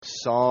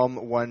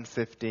Psalm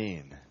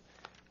 115.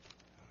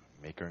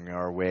 Making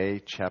our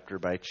way chapter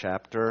by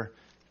chapter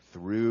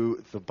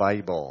through the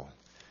Bible.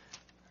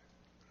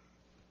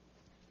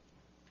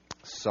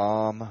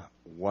 Psalm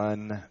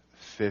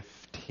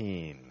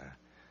 115.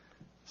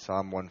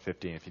 Psalm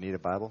 115. If you need a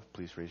Bible,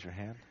 please raise your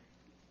hand.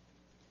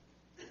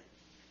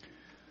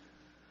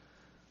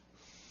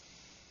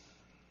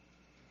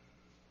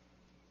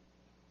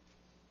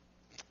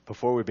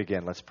 Before we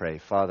begin, let's pray.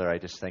 Father, I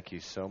just thank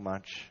you so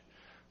much,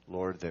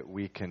 Lord, that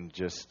we can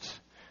just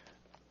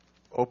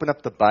open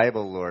up the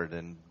Bible, Lord,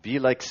 and be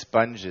like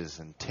sponges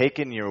and take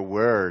in your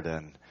word.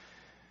 And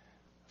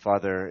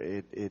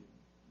Father, it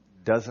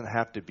doesn't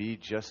have to be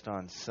just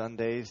on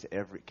Sundays.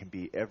 It can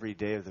be every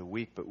day of the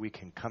week, but we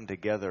can come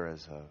together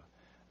as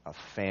a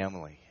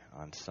family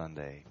on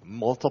Sunday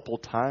multiple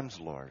times,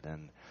 Lord,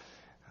 and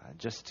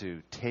just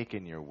to take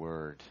in your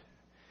word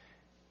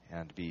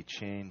and be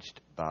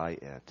changed by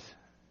it.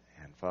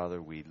 And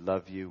Father, we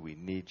love you. We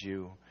need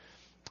you.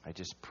 I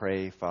just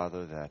pray,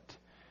 Father, that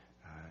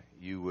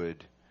you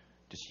would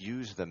just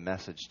use the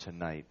message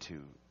tonight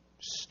to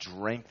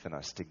strengthen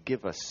us, to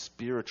give us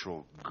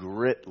spiritual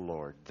grit,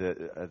 Lord,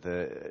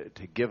 to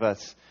give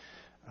us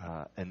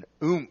an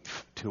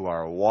oomph to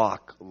our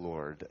walk,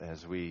 Lord,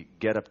 as we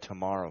get up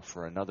tomorrow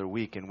for another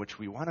week in which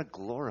we want to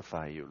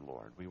glorify you,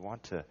 Lord. We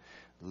want to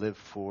live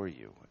for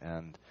you.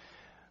 And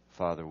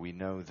Father, we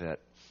know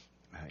that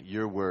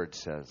your word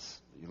says,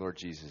 Lord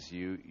Jesus,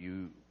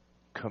 you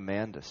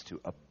command us to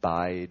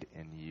abide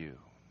in you.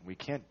 We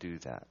can't do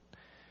that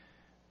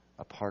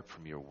apart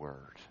from your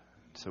word.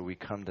 So we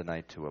come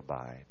tonight to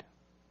abide.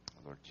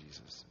 Lord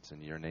Jesus, it's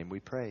in your name we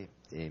pray.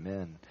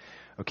 Amen.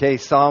 Okay,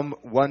 Psalm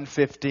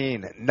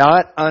 115.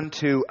 Not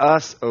unto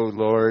us, O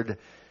Lord,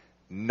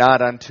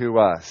 not unto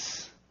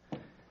us,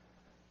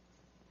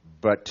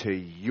 but to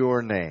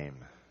your name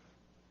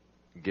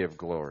give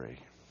glory.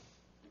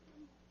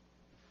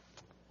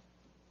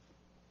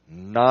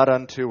 Not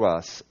unto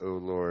us, O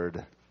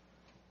Lord,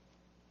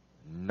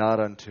 not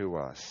unto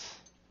us,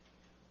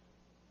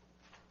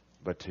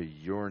 but to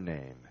your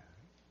name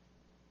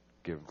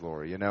give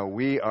glory. You know,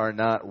 we are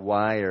not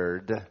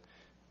wired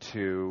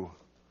to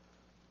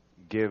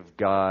give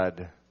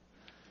God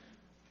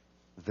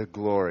the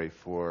glory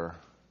for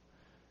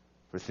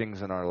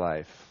things in our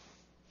life.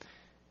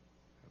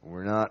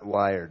 We're not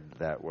wired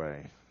that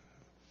way.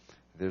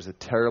 There's a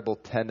terrible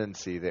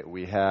tendency that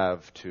we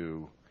have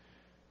to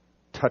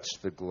touch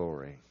the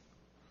glory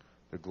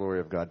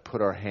of God,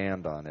 put our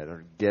hand on it,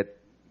 or get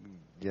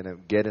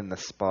in the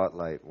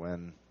spotlight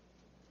when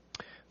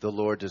the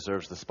Lord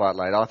deserves the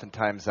spotlight.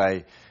 Oftentimes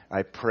I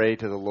pray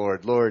to the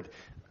Lord, Lord,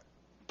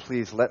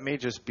 please let me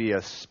just be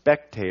a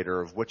spectator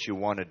of what you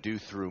want to do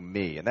through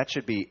me. And that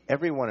should be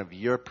every one of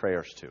your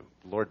prayers too.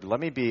 Lord,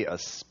 let me be a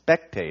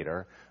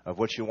spectator of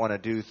what you want to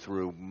do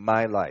through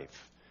my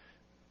life.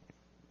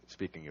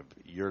 Speaking of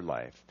your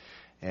life.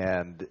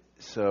 And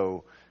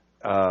so,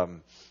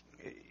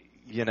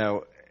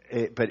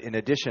 but in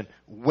addition,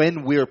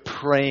 when we're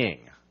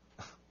praying,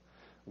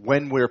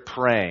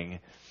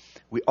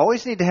 we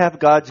always need to have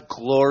God's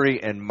glory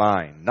in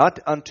mind. Not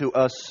unto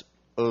us,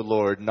 O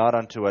Lord, not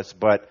unto us,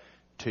 but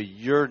to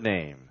your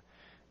name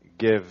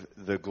give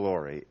the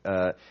glory.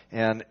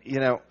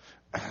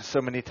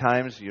 So many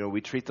times,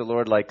 we treat the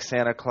Lord like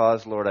Santa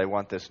Claus. Lord, I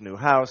want this new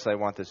house. I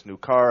want this new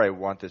car. I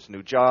want this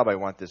new job. I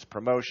want this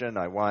promotion.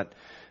 I want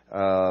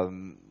a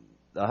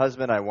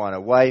husband. I want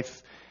a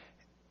wife.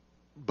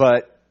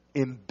 But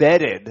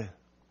embedded,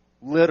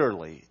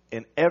 literally,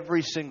 in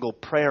every single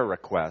prayer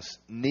request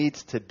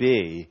needs to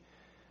be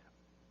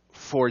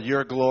for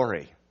your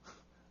glory.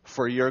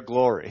 For your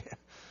glory.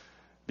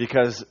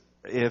 Because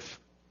if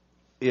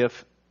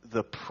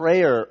the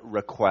prayer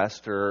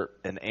request or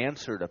an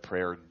answer to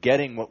prayer,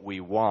 getting what we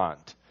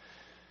want,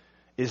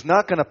 is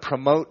not going to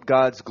promote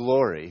God's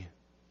glory,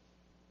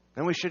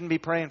 then we shouldn't be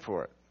praying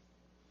for it.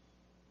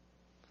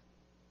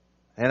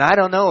 And I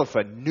don't know if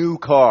a new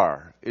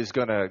car is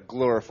going to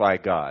glorify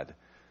God.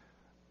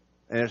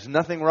 And there's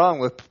nothing wrong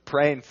with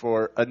praying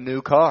for a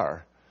new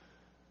car.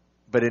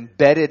 But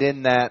embedded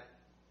in that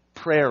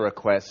prayer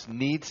request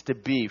needs to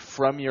be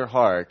from your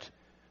heart,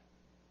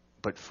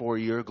 but for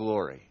your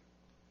glory.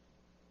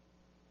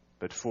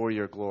 But for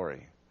your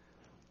glory.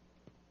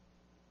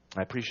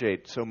 I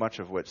appreciate so much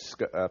of what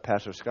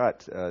Pastor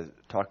Scott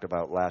talked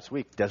about last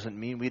week. Doesn't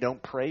mean we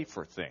don't pray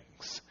for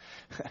things.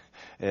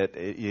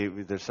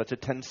 There's such a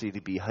tendency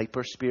to be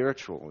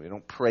hyper-spiritual. We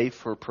don't pray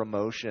for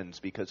promotions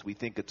because we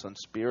think it's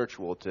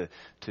unspiritual to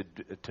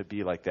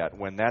be like that,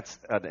 when that's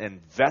an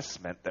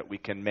investment that we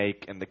can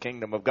make in the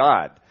kingdom of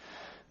God.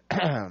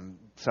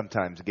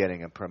 Sometimes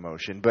getting a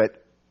promotion.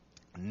 But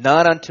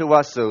not unto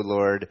us, O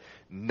Lord,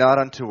 not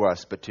unto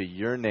us, but to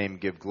your name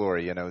give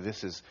glory.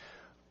 This is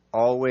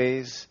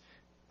always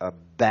a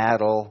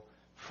battle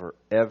for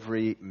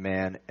every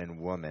man and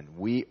woman.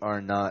 We are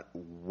not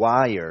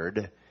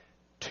wired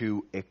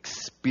to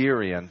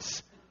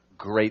experience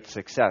great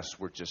success.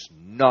 We're just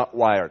not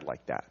wired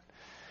like that.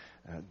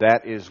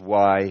 That is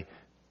why,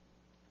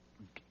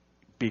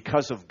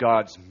 because of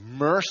God's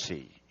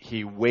mercy,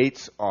 He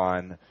waits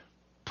on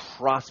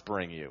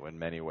prospering you in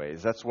many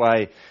ways. That's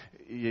why,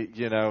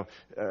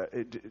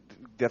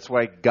 that's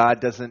why God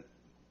doesn't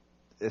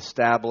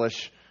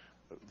establish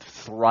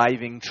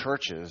thriving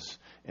churches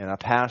in a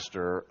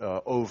pastor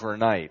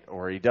overnight,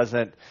 or He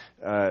doesn't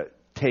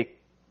take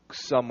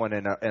someone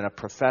in a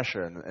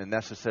profession and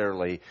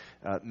necessarily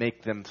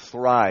make them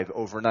thrive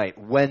overnight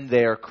when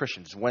they are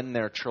Christians, when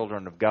they're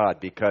children of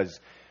God, because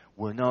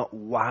we're not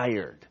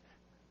wired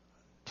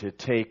to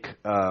take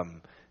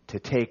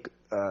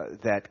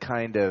that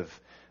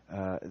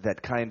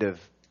kind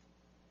of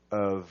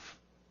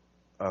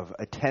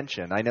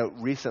attention. I know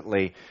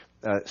recently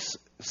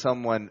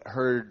someone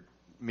heard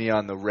me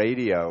on the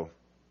radio,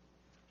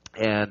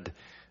 and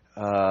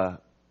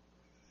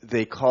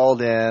they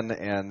called in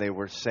and they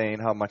were saying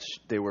how much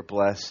they were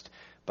blessed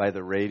by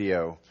the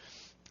radio.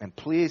 And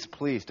please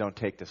don't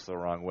take this the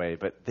wrong way,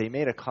 but they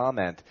made a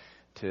comment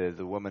to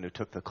the woman who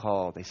took the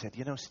call. They said,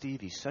 Steve,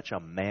 he's such a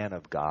man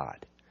of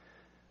God.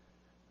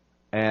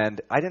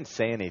 And I didn't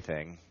say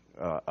anything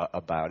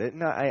about it,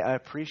 and I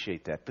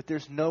appreciate that. But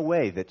there's no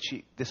way that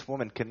this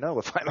woman can know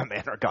if I'm a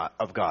man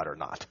of God or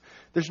not.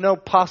 There's no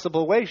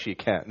possible way she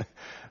can,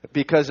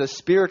 because a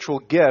spiritual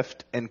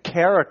gift and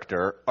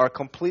character are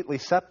completely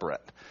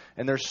separate.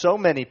 And there's so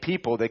many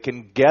people that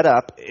can get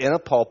up in a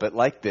pulpit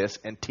like this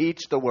and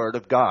teach the Word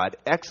of God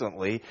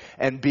excellently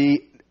and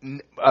be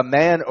a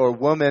man or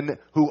woman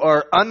who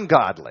are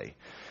ungodly.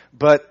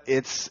 But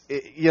it's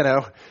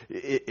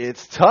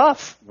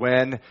tough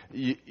when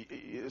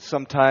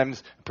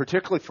sometimes,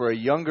 particularly for a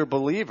younger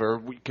believer,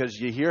 because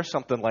you hear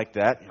something like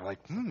that, and you're like,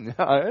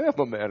 I am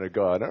a man of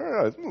God.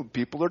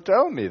 People are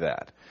telling me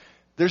that.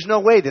 There's no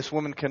way this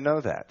woman can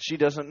know that. She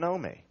doesn't know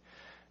me.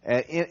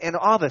 And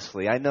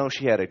obviously, I know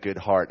she had a good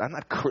heart. I'm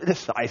not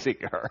criticizing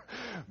her.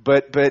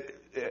 But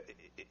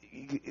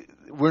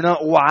we're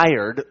not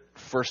wired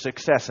for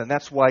success. And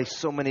that's why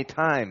so many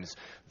times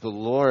the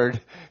Lord,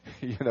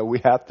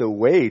 we have to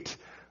wait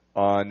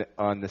on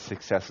the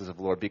successes of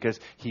the Lord, because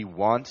He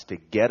wants to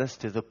get us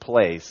to the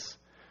place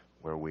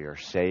where we are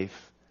safe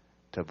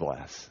to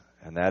bless.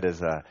 And that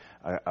is a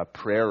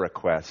prayer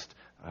request,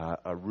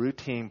 a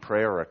routine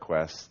prayer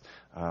request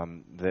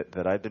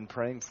that I've been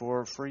praying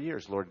for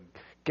years. Lord,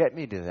 get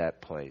me to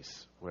that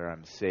place where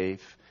I'm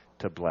safe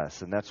to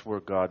bless. And that's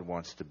where God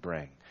wants to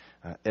bring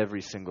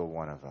every single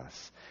one of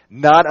us.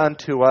 Not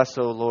unto us,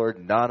 O Lord,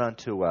 not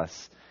unto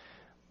us,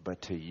 but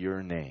to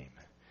your name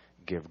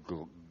give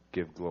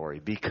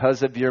glory.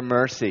 Because of your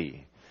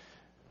mercy,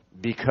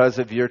 because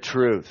of your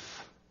truth.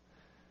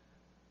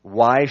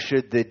 Why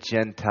should the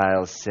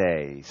Gentiles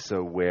say,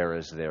 so where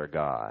is their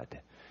God?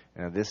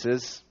 Now this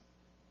is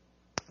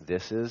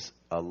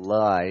a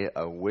lie,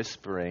 a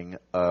whispering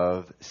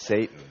of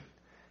Satan.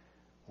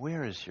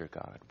 Where is your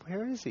God?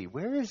 Where is He?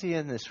 Where is He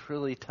in this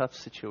really tough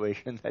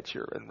situation that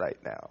you're in right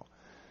now?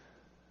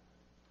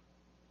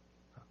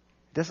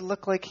 Doesn't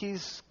look like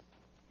He's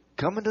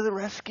coming to the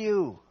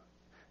rescue.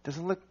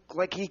 Doesn't look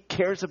like He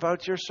cares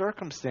about your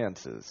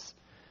circumstances.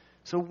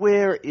 So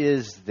where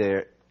is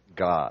their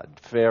God?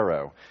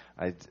 Pharaoh.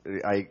 I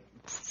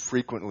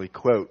frequently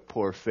quote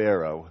poor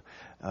Pharaoh.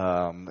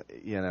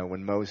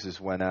 When Moses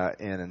went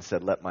out in and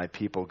said, let my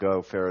people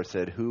go, Pharaoh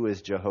said, who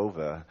is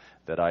Jehovah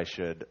that I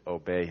should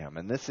obey him?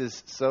 And this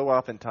is so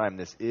oftentimes,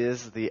 this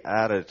is the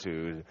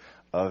attitude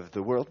of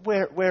the world.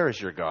 Where is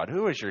your God?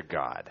 Who is your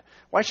God?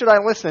 Why should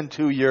I listen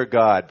to your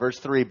God? Verse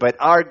 3, but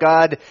our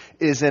God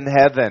is in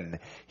heaven.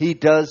 He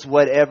does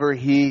whatever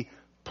He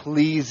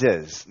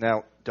pleases.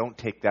 Now, don't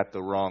take that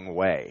the wrong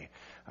way.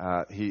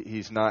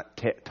 He's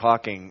not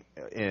talking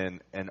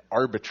in an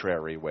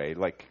arbitrary way,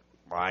 like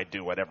I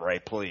do whatever I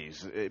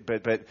please.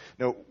 But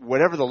no,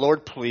 whatever the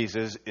Lord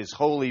pleases is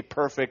wholly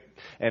perfect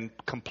and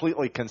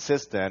completely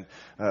consistent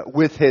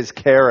with His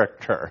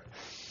character.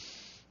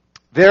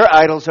 Their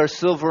idols are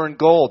silver and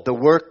gold, the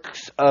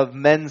works of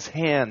men's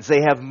hands.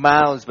 They have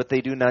mouths, but they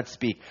do not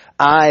speak.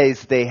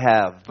 Eyes they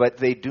have, but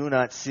they do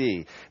not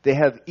see. They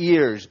have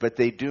ears, but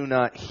they do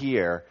not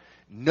hear.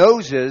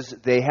 Noses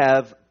they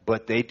have,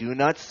 but they do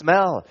not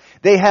smell.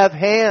 They have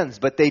hands,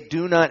 but they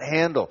do not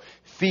handle.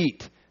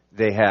 Feet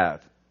they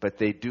have, but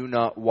they do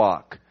not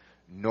walk.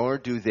 Nor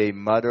do they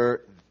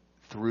mutter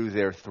through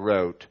their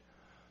throat.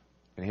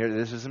 And here,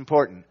 this is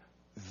important.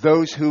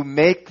 Those who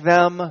make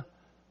them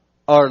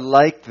are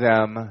like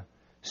them,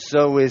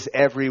 so is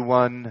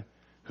everyone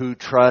who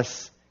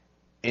trusts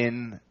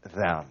in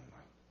them.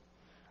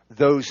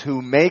 Those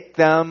who make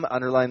them,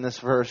 underline this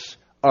verse,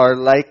 are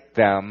like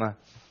them,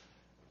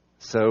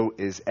 so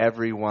is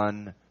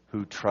everyone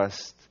who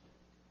trusts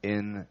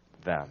in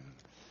them.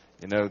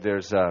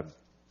 There's a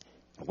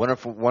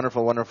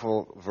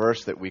wonderful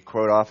verse that we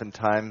quote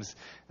oftentimes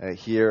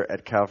here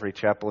at Calvary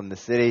Chapel in the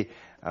city.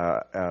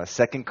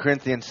 2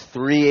 Corinthians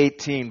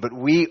 3:18, but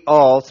we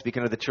all,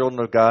 speaking of the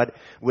children of God,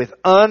 with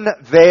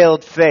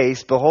unveiled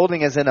face,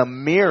 beholding as in a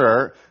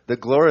mirror the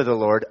glory of the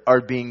Lord,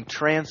 are being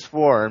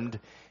transformed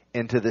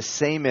into the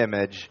same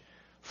image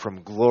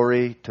from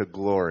glory to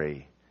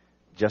glory,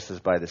 just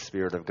as by the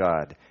Spirit of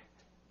God.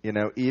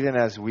 Even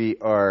as we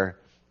are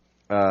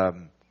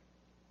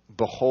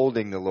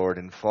beholding the Lord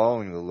and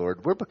following the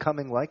Lord, we're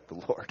becoming like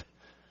the Lord.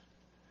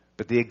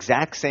 But the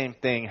exact same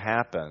thing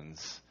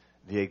happens.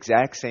 The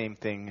exact same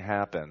thing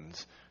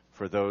happens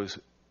for those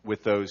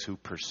who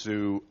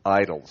pursue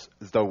idols,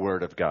 the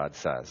Word of God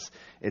says.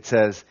 It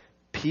says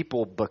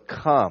people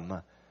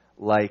become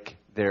like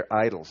their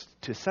idols.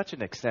 To such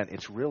an extent,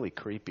 it's really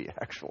creepy,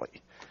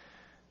 actually,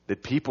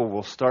 that people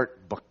will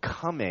start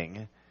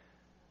becoming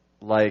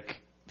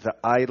like the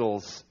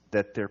idols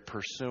that they're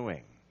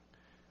pursuing.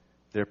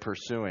 A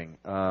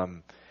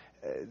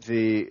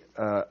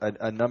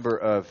number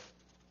of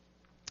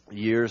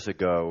years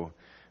ago,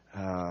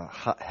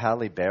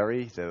 Halle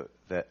Berry,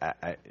 that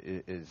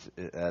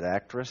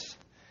actress,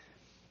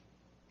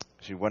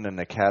 she won an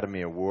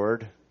Academy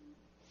Award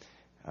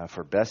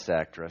for Best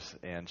Actress,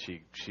 and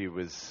she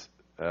was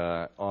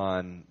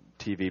on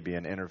TV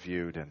being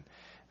interviewed, and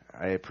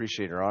I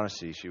appreciate her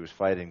honesty. She was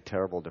fighting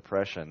terrible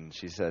depression.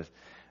 She says,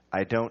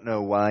 "I don't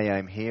know why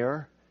I'm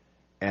here,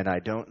 and I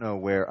don't know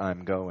where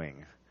I'm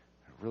going."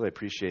 I really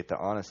appreciate the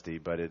honesty,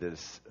 but it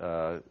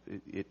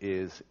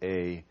is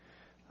a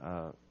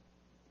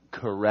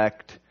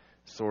correct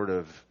sort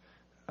of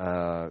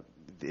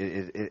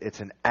it's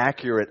an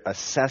accurate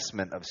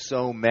assessment of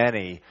so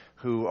many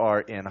who are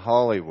in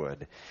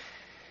Hollywood.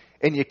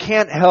 And you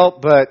can't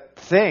help but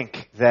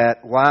think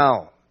that,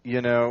 wow,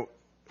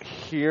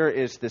 here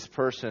is this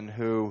person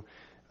who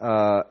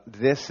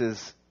this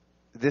is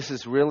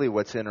really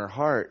what's in her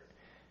heart,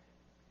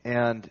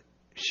 and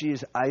she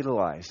is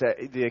idolized.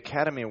 The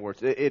Academy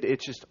Awards,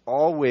 it just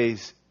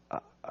always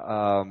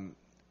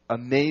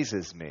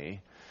amazes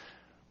me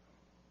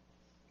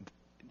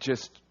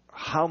just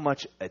how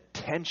much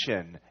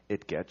attention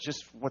it gets,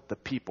 just what the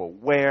people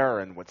wear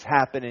and what's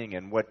happening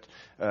and what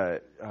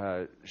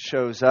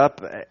shows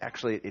up.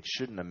 Actually, it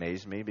shouldn't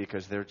amaze me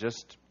because they're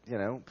just,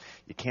 you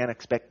can't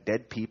expect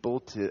dead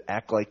people to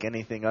act like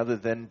anything other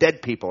than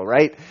dead people,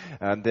 right?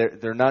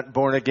 They're not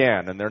born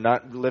again, and they're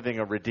not living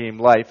a redeemed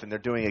life, and they're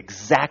doing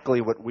exactly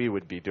what we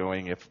would be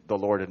doing if the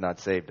Lord had not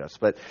saved us.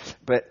 But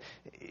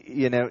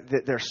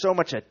there's so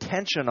much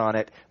attention on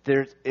it.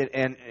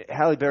 And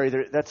Halle Berry,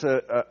 that's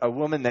a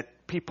woman that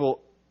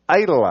people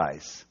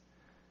idolize.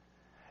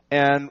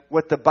 And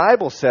what the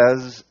Bible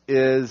says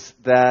is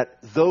that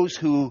those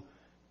who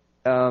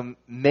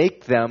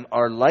make them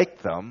are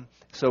like them,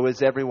 so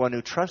is everyone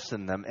who trusts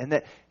in them. And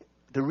that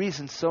the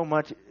reason so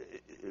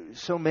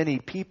many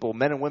people,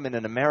 men and women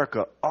in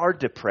America, are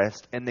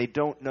depressed and they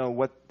don't know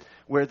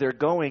where they're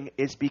going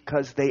is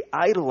because they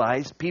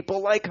idolize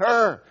people like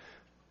her.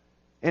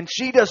 And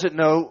she doesn't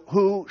know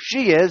who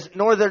she is,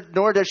 nor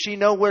does she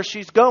know where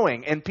she's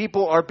going. And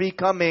people are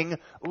becoming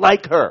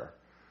like her.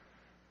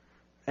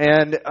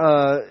 And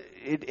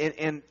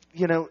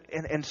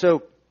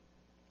so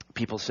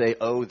people say,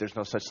 "Oh, there's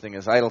no such thing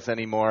as idols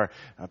anymore.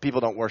 People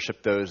don't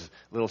worship those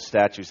little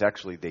statues."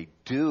 Actually, they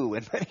do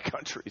in many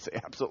countries. They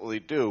absolutely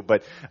do.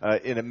 But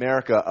in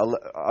America,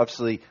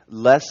 obviously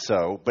less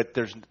so. But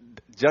there's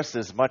just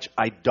as much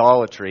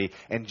idolatry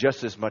and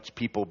just as much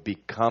people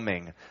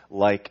becoming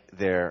like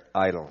their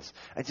idols.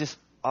 I just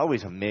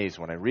always amazed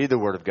when I read the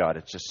Word of God.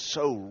 It's just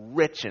so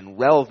rich and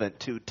relevant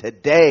to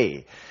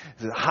today.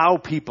 How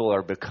people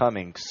are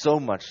becoming so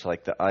much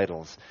like the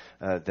idols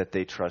that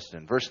they trust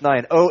in. Verse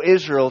 9, "O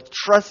Israel,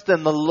 trust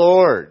in the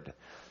Lord.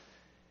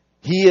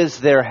 He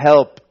is their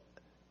help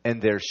and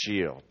their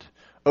shield.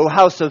 O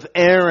house of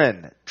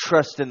Aaron,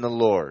 trust in the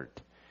Lord.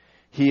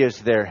 He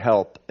is their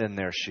help and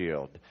their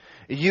shield.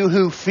 You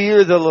who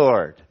fear the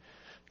Lord,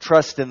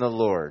 trust in the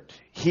Lord.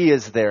 He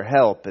is their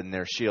help and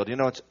their shield."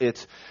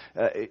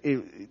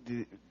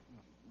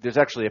 There's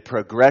actually a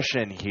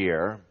progression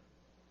here.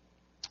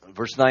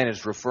 Verse 9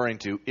 is referring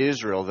to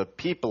Israel, the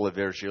people of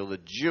Israel, the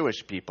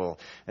Jewish people,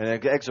 and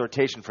an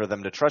exhortation for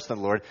them to trust in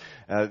the Lord.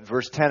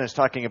 Verse 10 is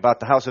talking about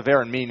the house of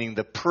Aaron, meaning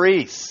the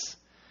priests.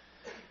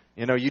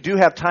 You do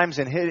have times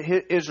in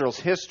Israel's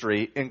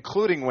history,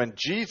 including when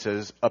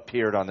Jesus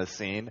appeared on the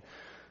scene,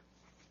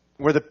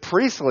 where the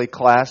priestly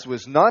class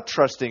was not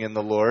trusting in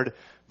the Lord,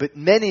 but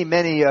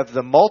many of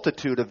the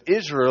multitude of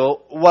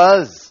Israel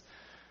was.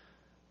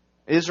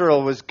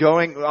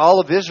 All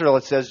of Israel,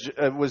 it says,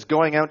 was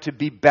going out to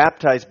be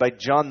baptized by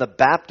John the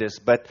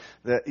Baptist, but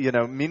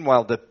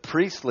meanwhile the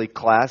priestly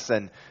class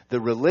and the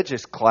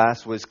religious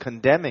class was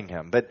condemning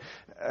him. But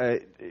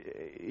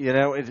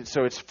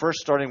so it's first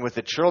starting with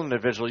the children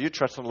of Israel. You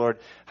trust in the Lord.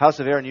 House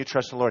of Aaron, you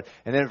trust in the Lord.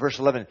 And then in verse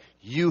 11,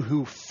 you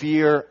who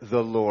fear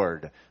the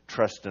Lord,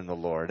 trust in the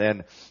Lord.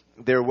 And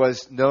there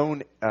was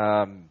known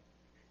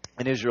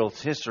in Israel's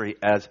history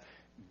as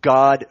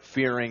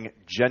God-fearing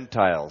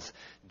Gentiles.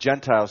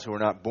 Gentiles who were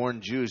not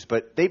born Jews,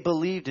 but they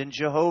believed in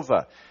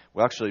Jehovah.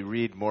 We'll actually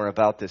read more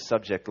about this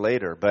subject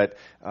later. But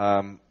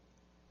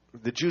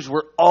the Jews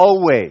were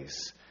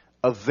always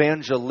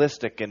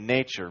evangelistic in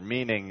nature,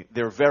 meaning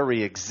their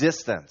very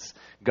existence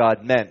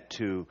God meant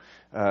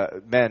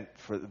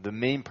for the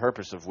main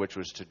purpose of which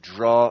was to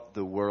draw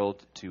the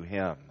world to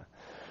Him.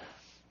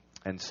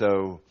 And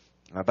so,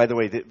 by the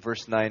way,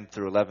 verse 9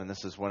 through 11,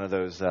 this is one of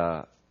those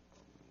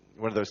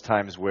one of those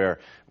times where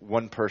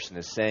one person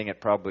is saying it,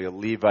 probably a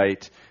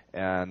Levite,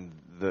 and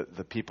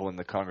the people in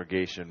the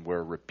congregation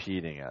were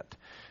repeating it.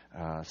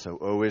 So,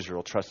 O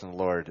Israel, trust in the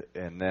Lord.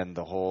 And then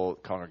the whole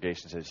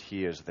congregation says,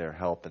 He is their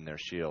help and their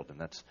shield. And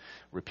that's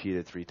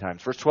repeated 3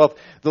 times. Verse 12,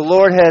 the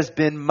Lord has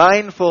been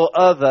mindful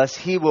of us.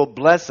 He will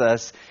bless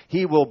us.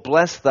 He will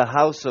bless the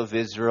house of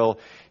Israel.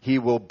 He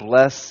will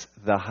bless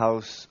the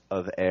house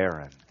of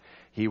Aaron.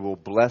 He will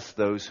bless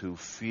those who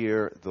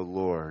fear the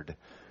Lord,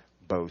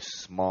 both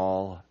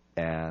small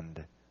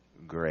and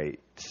great.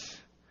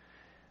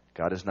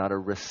 God is not a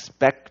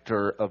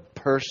respecter of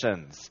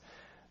persons,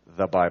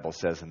 the Bible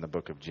says in the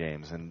book of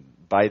James. And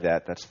by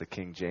that, that's the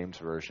King James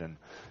Version.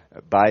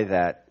 By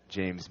that,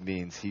 James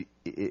means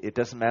it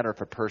doesn't matter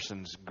if a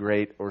person's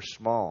great or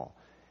small.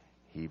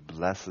 He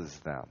blesses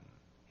them.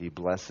 He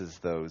blesses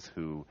those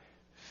who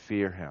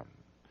fear Him.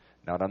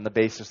 Not on the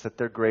basis that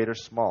they're great or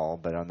small,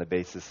 but on the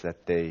basis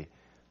that they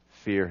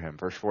fear Him.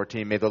 Verse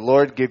 14, may the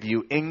Lord give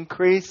you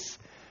increase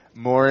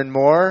more and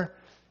more,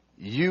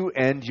 you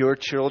and your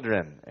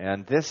children.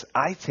 And this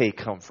I take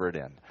comfort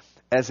in,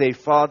 as a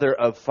father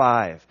of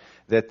 5,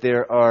 that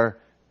there are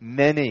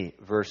many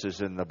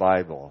verses in the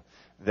Bible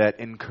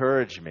that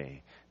encourage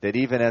me, that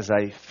even as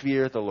I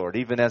fear the Lord,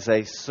 even as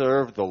I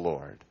serve the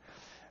Lord,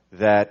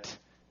 that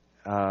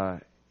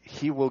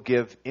He will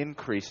give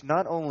increase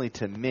not only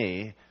to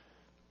me,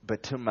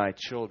 but to my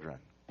children.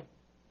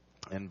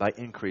 And by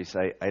increase,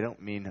 I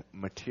don't mean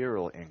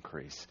material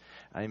increase.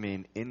 I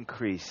mean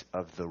increase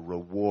of the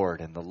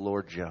reward. And the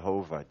Lord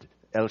Jehovah,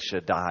 El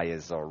Shaddai,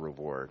 is our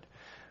reward,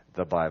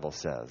 the Bible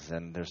says.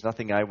 And there's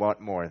nothing I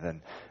want more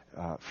than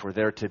for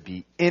there to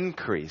be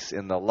increase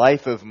in the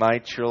life of my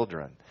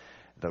children,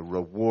 the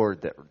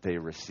reward that they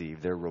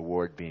receive, their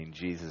reward being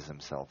Jesus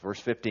Himself. Verse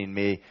 15,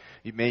 may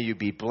you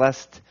be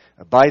blessed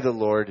by the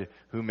Lord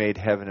who made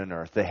heaven and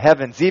earth. The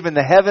heavens, even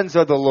the heavens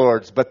are the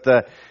Lord's, but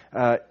the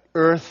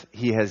earth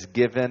He has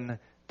given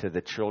to the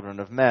children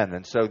of men.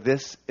 And so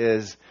this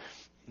is,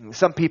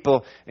 some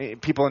people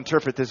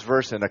interpret this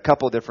verse in a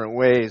couple different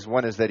ways.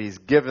 One is that He's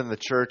given the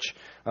church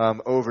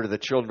over to the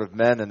children of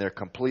men and they're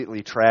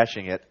completely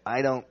trashing it.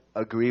 I don't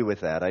agree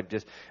with that.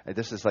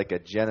 This is like a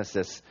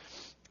Genesis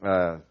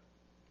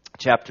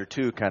chapter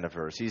 2 kind of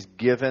verse. He's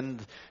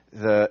given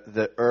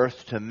the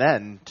earth to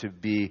men, to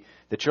be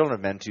the children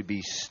of men, to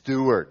be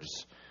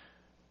stewards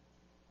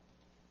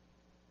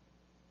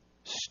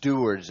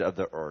of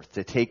the earth,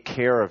 to take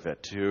care of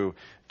it, to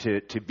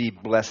be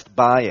blessed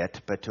by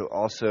it, but to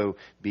also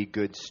be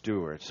good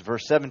stewards.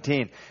 Verse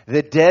 17,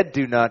 the dead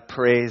do not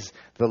praise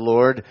the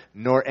Lord,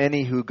 nor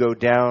any who go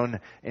down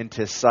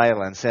into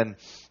silence. And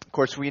of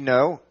course we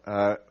know,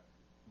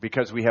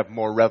 because we have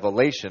more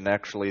revelation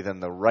actually than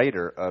the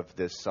writer of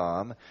this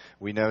psalm,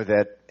 we know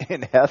that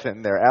in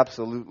heaven there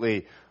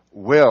absolutely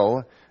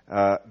will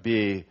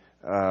be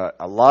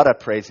a lot of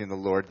praising the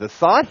Lord. The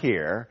thought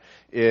here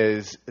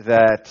is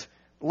that,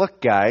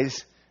 look,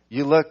 guys,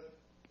 you're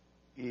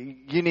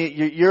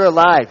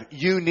alive.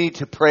 You need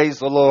to praise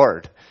the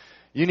Lord.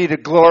 You need to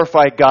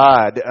glorify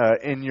God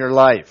in your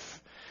life.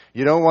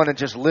 You don't want to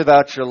just live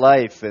out your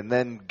life and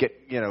then get,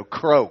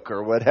 croak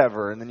or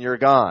whatever, and then you're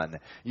gone.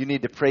 You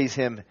need to praise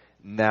Him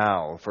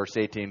now. Verse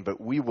 18, but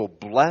we will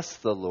bless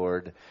the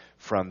Lord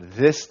from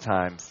this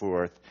time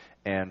forth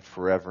and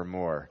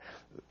forevermore.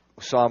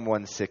 Psalm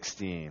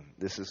 116.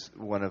 This is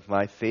one of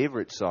my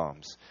favorite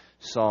psalms.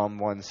 Psalm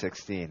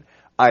 116.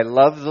 I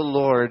love the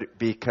Lord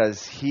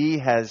because He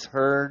has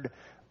heard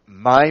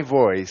my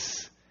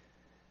voice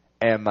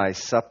and my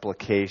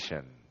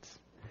supplications.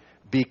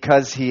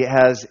 Because He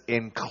has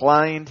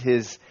inclined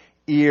His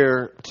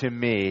ear to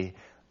me,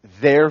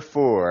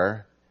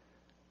 therefore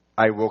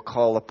I will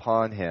call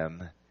upon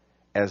Him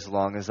as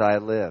long as I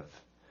live.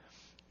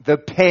 The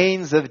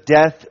pains of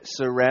death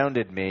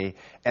surrounded me,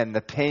 and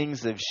the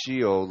pangs of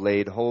Sheol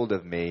laid hold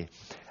of me.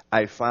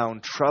 I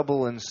found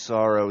trouble and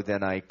sorrow,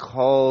 then I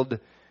called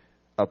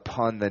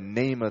upon the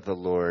name of the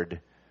Lord.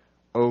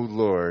 O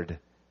Lord,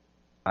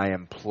 I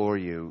implore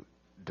you,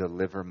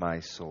 deliver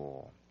my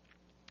soul.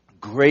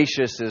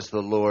 Gracious is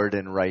the Lord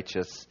and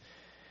righteous.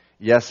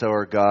 Yes,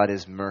 our God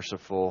is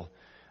merciful.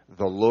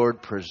 The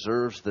Lord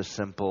preserves the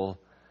simple.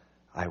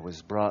 I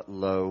was brought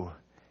low,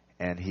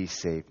 and He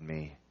saved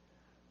me.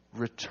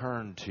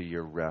 Return to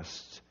your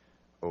rest,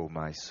 O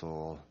my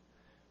soul,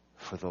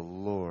 for the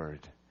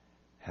Lord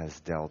has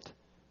dealt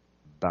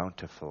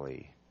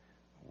bountifully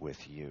with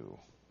you.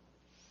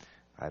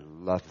 I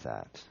love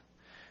that.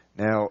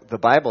 Now, the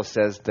Bible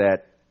says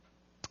that,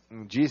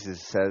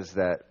 Jesus says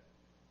that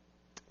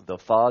the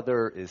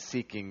Father is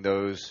seeking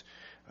those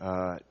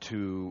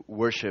to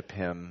worship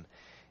Him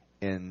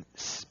in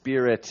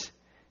spirit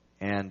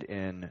and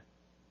in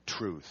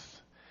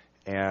truth.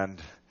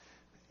 And,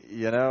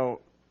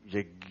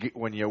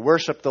 when you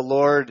worship the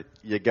Lord,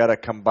 you got to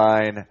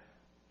combine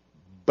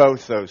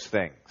both those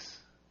things.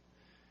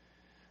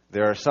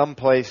 There are some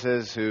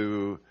places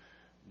who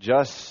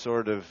just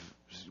sort of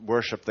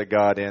worship the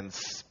God in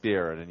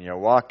spirit. And you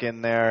walk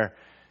in there,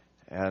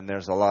 and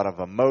there's a lot of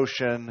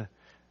emotion.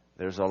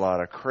 There's a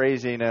lot of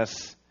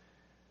craziness.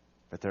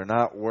 but they're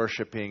not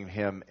worshiping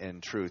Him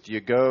in truth.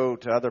 You go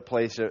to other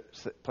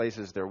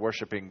places they're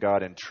worshiping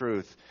God in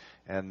truth,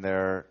 and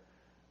they're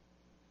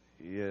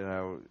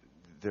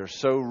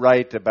so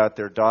right about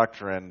their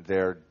doctrine,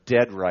 they're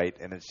dead right,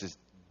 and it's just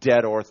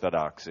dead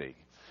orthodoxy.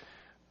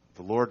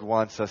 The Lord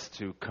wants us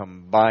to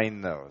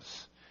combine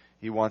those.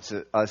 He wants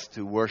us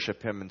to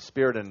worship Him in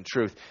spirit and in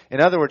truth.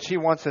 In other words, He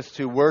wants us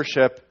to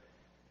worship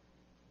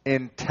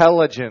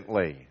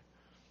intelligently.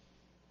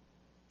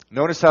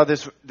 Notice how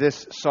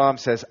this psalm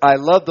says, I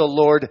love the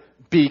Lord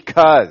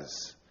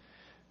because.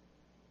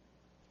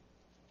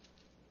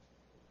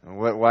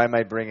 Why am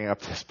I bringing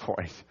up this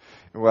point?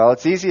 Well,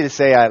 it's easy to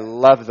say I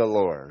love the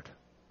Lord.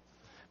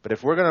 But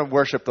if we're going to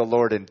worship the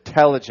Lord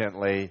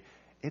intelligently,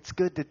 it's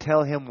good to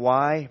tell Him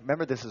why.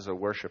 Remember, this is a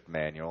worship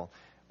manual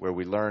where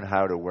we learn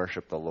how to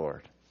worship the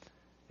Lord.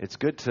 It's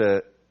good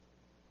to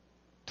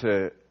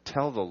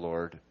tell the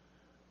Lord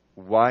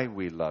why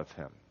we love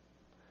Him.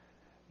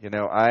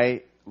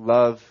 I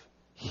love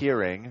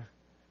hearing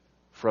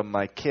from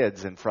my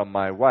kids and from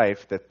my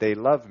wife that they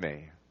love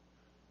me.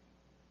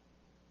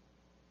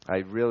 I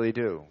really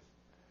do.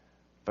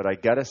 But I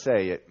gotta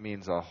say, it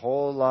means a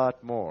whole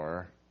lot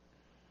more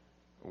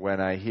when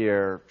I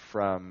hear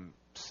from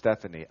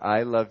Stephanie,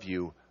 I love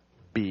you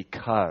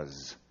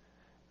because.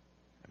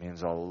 It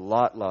means a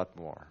lot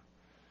more.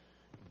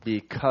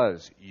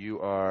 Because you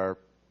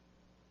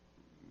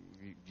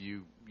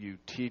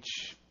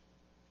teach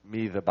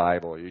me the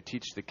Bible, you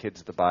teach the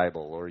kids the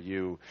Bible, or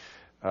you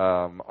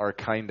are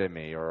kind to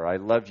me, or I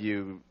love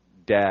you,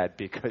 Dad,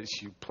 because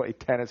you play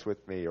tennis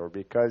with me, or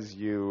because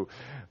you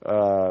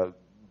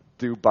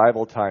do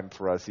Bible time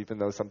for us, even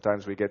though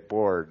sometimes we get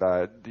bored.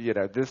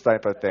 This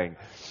type of thing.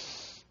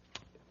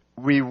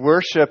 When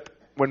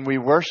we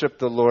worship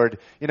the Lord,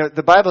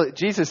 the Bible,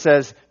 Jesus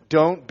says,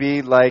 don't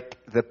be like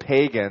the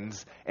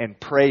pagans and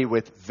pray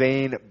with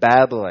vain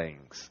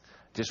babblings,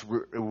 just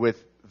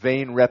with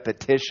vain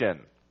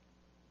repetition.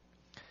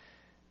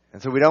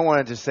 And so we don't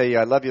want to just say,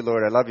 I love you,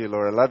 Lord, I love you,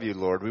 Lord, I love you,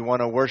 Lord. We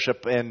want to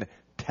worship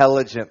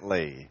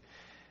intelligently.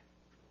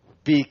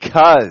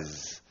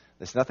 Because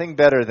there's nothing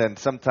better than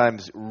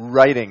sometimes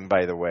writing,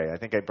 by the way. I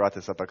think I brought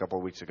this up a couple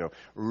of weeks ago.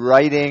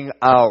 Writing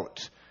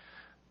out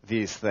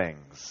these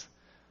things.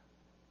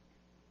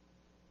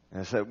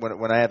 And so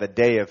when I have a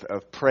day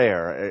of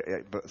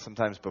prayer,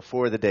 sometimes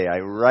before the day, I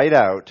write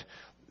out,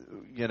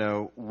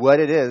 what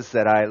it is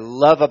that I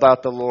love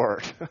about the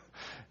Lord.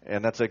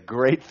 And that's a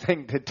great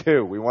thing to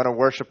do. We want to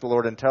worship the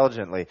Lord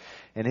intelligently.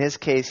 In his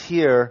case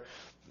here,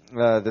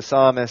 the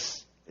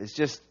psalmist is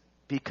just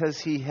because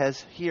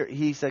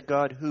he's a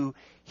God who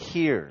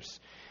hears.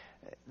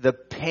 The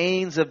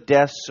pains of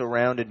death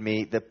surrounded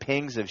me, the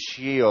pangs of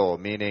Sheol,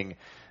 meaning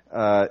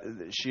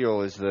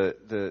Sheol is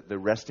the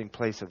resting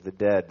place of the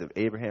dead, of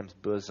Abraham's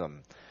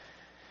bosom,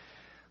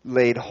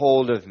 laid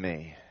hold of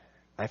me.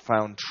 I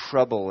found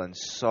trouble and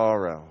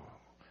sorrow.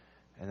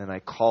 And then I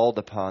called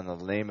upon the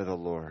name of the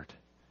Lord.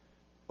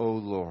 O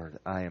Lord,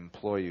 I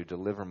implore you,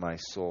 deliver my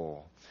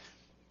soul.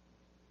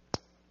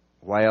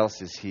 Why else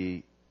does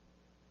he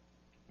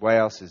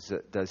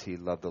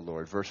love the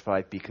Lord? Verse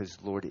 5, because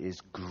the Lord is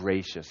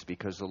gracious,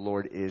 because the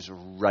Lord is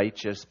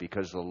righteous,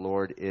 because the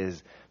Lord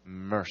is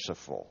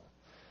merciful.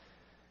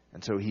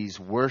 And so he's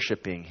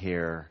worshiping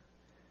here.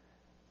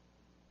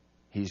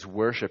 He's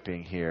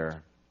worshiping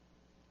here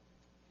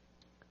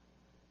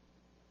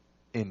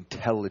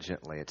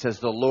intelligently. It says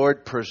the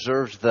Lord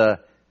preserves the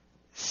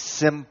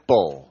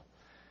simple.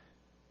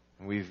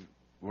 We're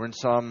in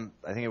Psalm,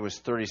 I think it was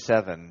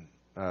 37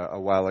 a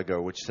while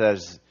ago, which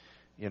says,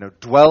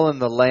 dwell in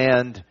the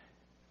land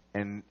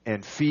and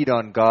feed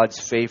on God's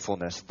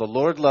faithfulness. The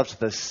Lord loves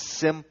the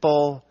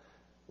simple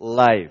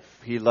life.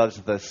 He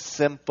loves the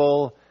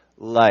simple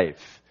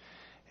life.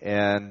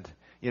 And,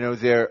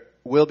 there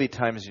will be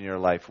times in your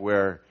life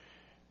where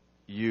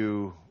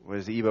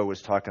as Eva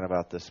was talking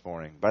about this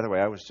morning. By the way,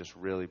 I was just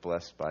really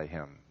blessed by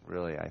him.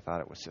 Really, I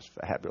thought it was just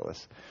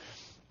fabulous.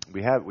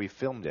 We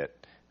filmed it.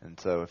 And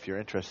so if you're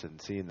interested in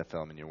seeing the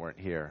film and you weren't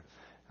here,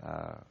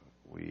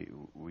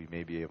 we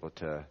may be able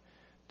to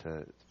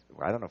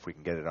I don't know if we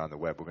can get it on the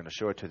web. We're going to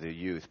show it to the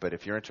youth, but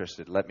if you're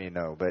interested, let me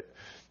know. But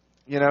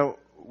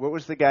what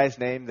was the guy's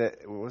name that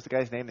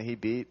he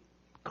beat?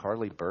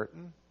 Carly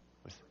Burton?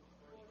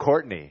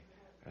 Courtney.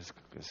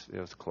 It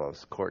was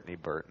close. Courtney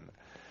Burton.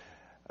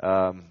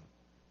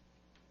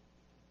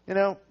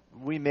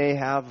 We may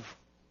have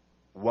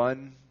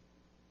one,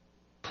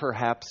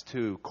 perhaps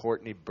two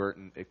Courtney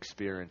Burton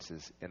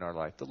experiences in our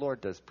life. The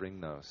Lord does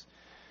bring those.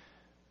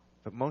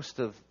 But most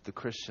of the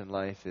Christian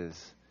life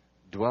is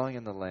dwelling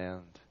in the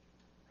land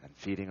and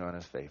feeding on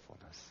His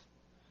faithfulness.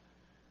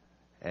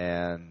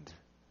 And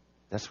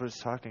that's what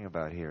it's talking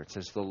about here. It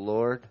says the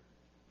Lord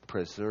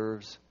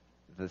preserves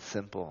the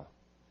simple.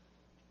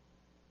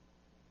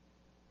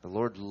 The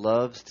Lord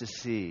loves to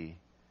see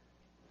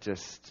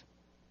just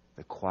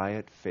the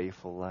quiet,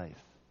 faithful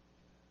life.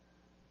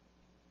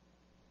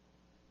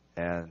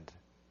 And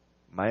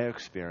my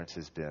experience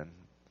has been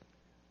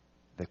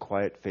the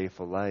quiet,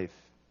 faithful life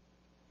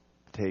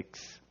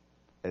takes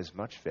as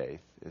much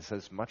faith, is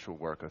as much a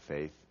work of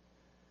faith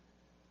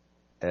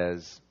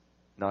as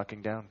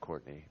knocking down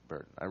Courtney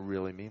Burton. I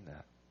really mean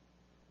that.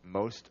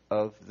 Most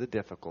of the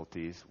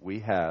difficulties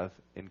we have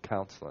in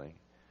counseling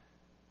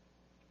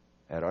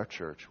at our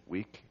church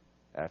week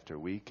after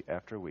week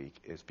after week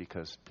is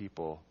because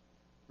people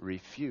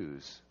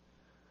refuse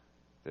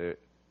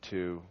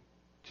to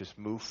just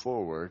move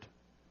forward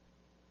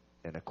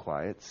in a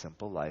quiet,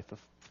 simple life of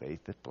faith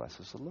that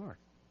blesses the Lord.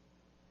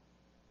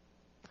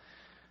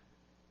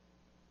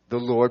 The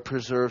Lord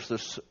preserves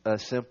the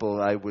simple.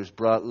 I was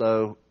brought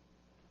low,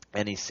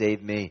 and He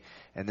saved me.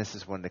 And this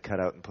is one to cut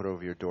out and put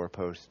over your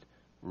doorpost.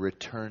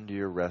 Return to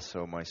your rest,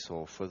 O my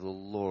soul, for the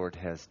Lord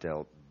has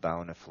dealt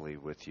bountifully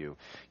with you.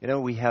 You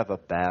know, we have a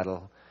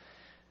battle.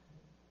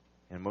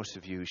 And most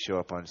of you who show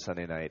up on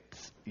Sunday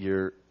nights,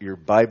 you're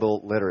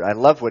Bible literate. I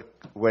love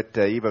what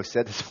Evo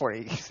said this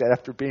morning. He said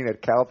after being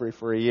at Calvary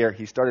for a year,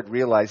 he started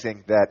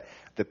realizing that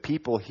the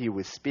people he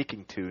was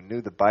speaking to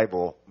knew the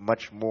Bible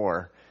much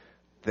more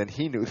than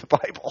he knew the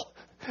Bible.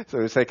 So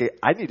he was thinking,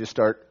 I need to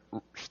start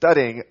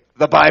studying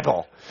the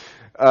Bible.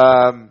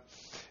 And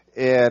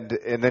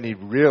then he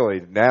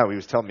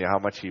was telling me how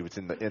much he was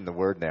in the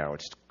Word now.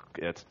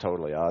 It's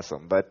totally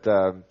awesome. But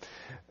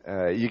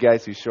you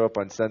guys who show up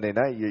on Sunday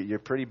night, you're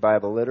pretty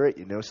Bible literate.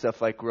 You know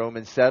stuff like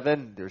Romans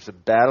 7. There's a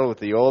battle with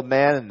the old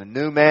man and the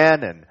new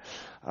man, and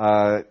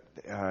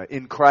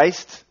in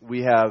Christ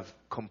we have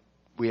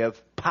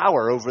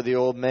power over the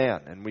old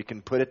man, and we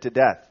can put it to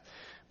death.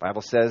 The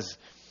Bible says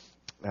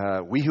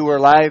we who are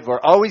alive are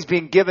always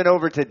being given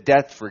over to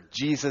death for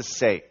Jesus'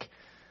 sake.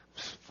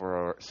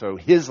 So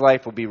His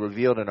life will be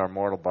revealed in our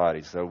mortal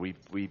bodies. So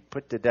we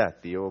put to death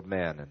the old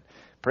man, and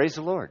praise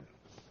the Lord.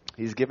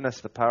 He's given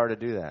us the power to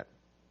do that.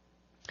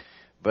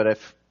 But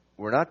if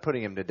we're not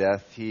putting Him to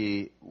death,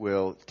 He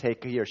or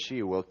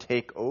she will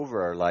take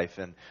over our life.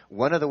 And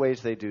one of the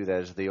ways they do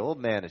that is the old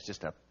man is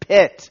just a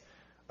pit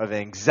of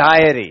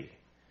anxiety.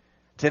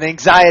 It's an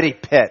anxiety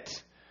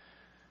pit.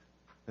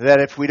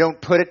 That if we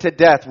don't put it to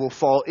death, we'll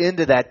fall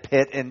into that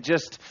pit and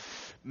just,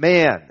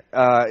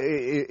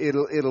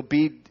 it'll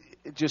be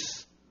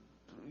just,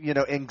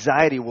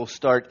 anxiety will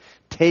start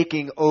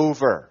taking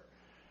over.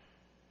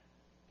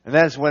 And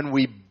that is when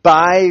we,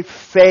 by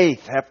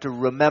faith, have to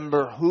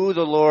remember who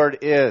the Lord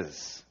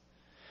is,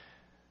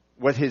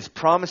 what His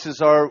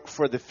promises are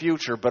for the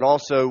future, but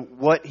also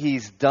what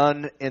He's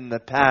done in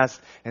the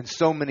past. And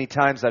so many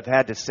times I've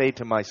had to say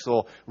to my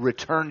soul,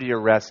 return to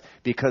your rest,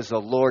 because the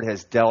Lord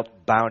has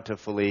dealt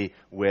bountifully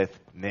with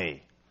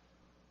me.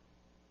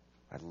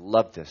 I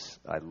love this.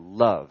 I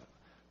love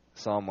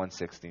Psalm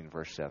 116,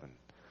 verse 7.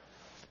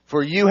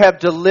 For you have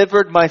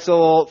delivered my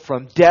soul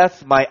from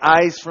death, my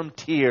eyes from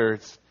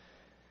tears,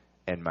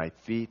 and my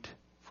feet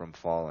from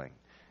falling.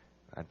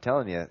 I'm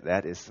telling you,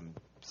 that is some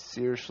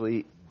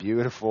seriously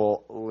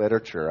beautiful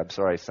literature. I'm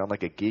sorry, I sound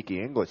like a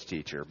geeky English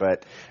teacher,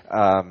 but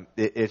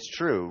it's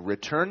true.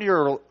 Return to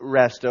your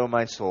rest, O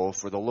my soul,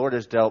 for the Lord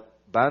has dealt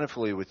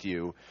bountifully with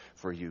you.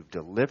 For you've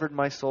delivered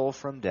my soul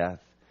from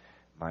death,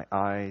 my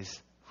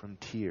eyes from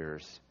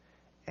tears,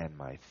 and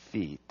my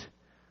feet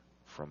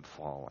from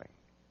falling.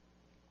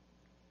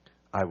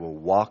 I will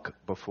walk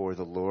before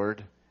the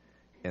Lord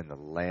in the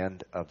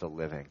land of the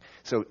living.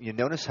 So you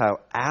notice how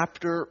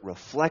after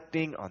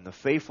reflecting on the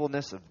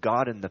faithfulness of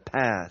God in the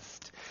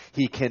past,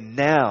 he can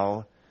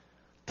now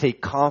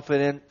take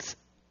confidence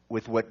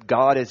with what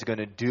God is going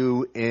to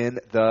do in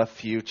the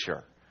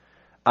future.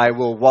 I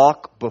will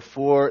walk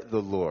before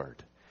the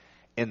Lord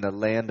in the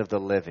land of the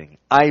living.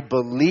 I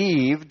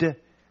believed,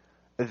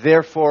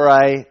 therefore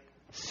I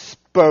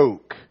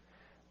spoke.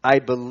 I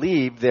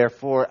believed,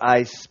 therefore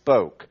I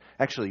spoke.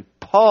 Actually,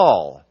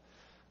 Paul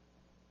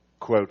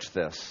quotes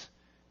this.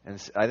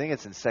 And I think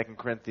it's in 2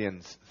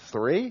 Corinthians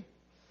 3.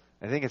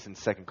 I think it's in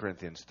 2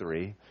 Corinthians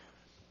 3.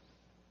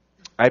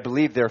 I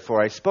believe,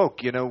 therefore I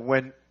spoke. You know,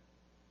 when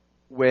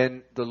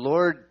the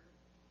Lord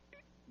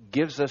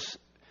gives us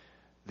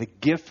the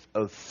gift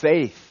of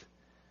faith,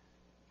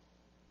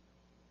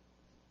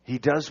 He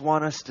does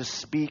want us to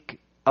speak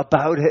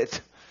about it.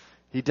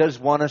 He does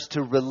want us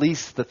to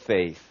release the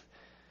faith.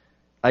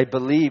 I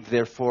believe,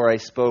 therefore I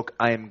spoke.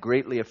 I am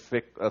greatly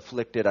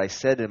afflicted. I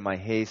said in my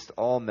haste,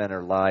 all men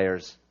are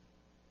liars.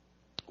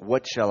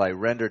 What shall I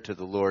render to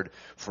the Lord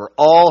for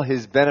all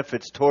His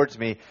benefits towards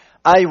me?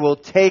 I will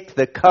take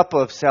the cup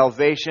of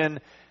salvation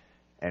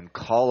and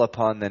call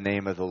upon the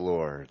name of the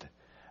Lord.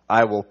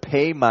 I will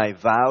pay my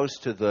vows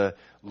to the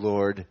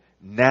Lord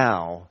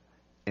now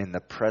in the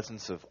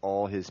presence of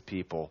all His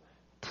people.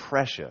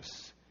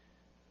 Precious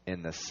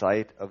in the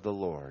sight of the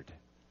Lord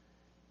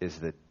is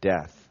the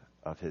death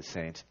of His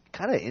saints.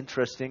 Kind of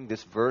interesting.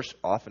 This verse,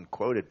 often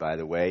quoted, by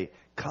the way,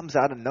 comes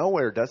out of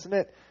nowhere, doesn't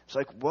it? It's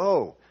like,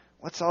 whoa,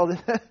 what's all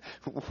this?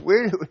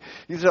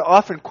 These are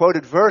often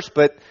quoted verse,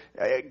 but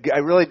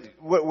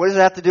what does it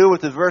have to do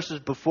with the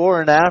verses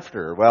before and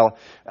after? Well,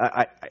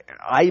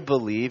 I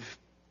believe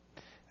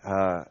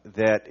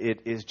that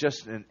it is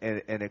just an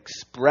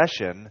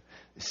expression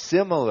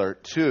similar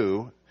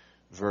to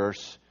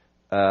verse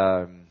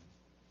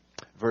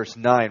verse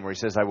 9, where he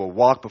says, I will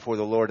walk before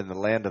the Lord in the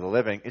land of the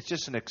living, it's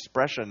just an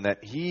expression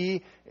that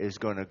he is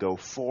going to go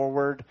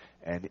forward,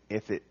 and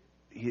if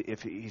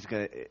he's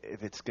going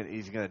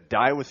to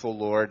die with the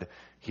Lord,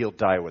 he'll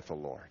die with the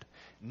Lord.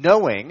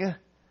 Knowing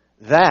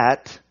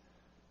that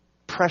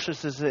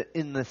precious is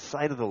in the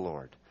sight of the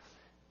Lord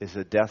is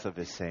the death of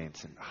his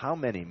saints. And how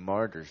many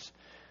martyrs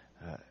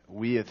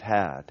we have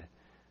had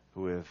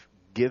who have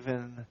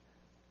given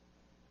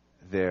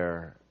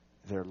their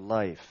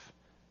life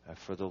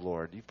for the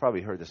Lord. You've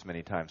probably heard this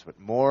many times, but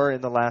more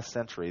in the last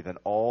century than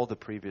all the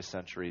previous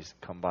centuries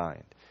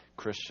combined.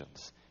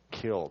 Christians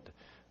killed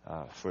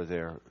for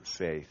their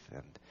faith.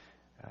 And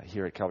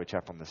here at Calvary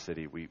Chapel in the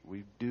city, we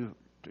do,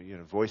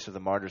 Voice of the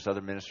Martyrs,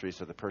 other ministries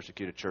of the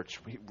persecuted church,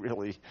 we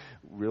really,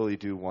 really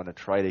do want to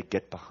try to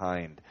get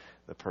behind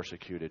the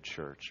persecuted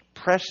church.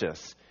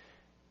 Precious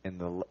in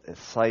the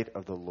sight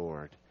of the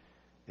Lord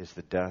is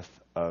the death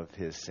of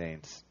his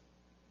saints.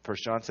 1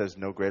 John says,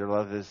 no greater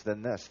love is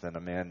than this, than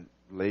a man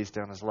lays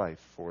down his life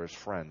for his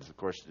friends. Of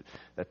course,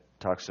 that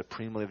talks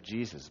supremely of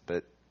Jesus,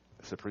 but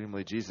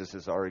supremely Jesus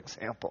is our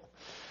example.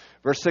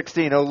 Verse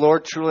 16, O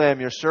Lord, truly I am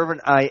your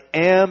servant. I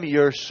am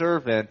your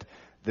servant,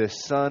 the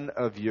son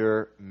of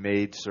your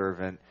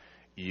maidservant.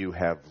 You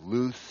have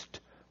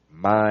loosed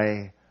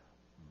my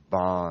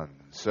bonds.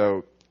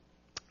 So,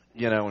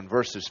 in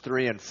verses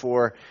 3 and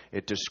 4,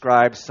 it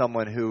describes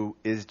someone who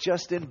is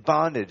just in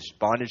bondage.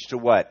 Bondage to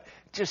what?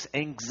 Just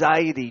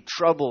anxiety,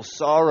 trouble,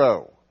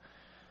 sorrow,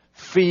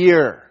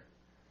 fear.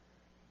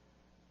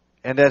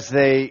 And as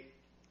they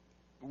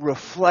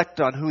reflect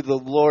on who the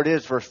Lord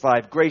is, verse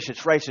 5,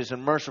 gracious, righteous,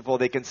 and merciful,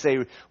 they can say,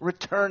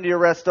 return to your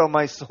rest, O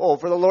my soul,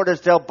 for the Lord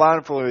has dealt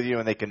bountifully with you,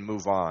 and they can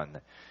move on.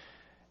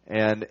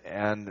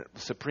 And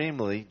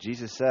supremely,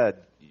 Jesus said,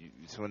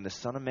 so when the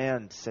Son of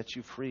Man sets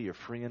you free, you're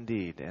free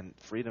indeed. And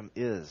freedom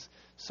is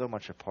so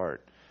much a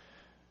part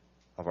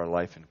of our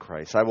life in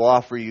Christ. I will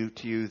offer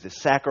to you the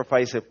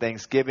sacrifice of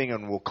thanksgiving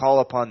and will call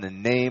upon the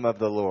name of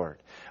the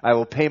Lord. I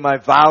will pay my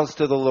vows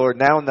to the Lord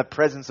now in the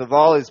presence of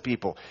all his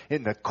people,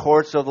 in the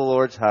courts of the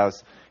Lord's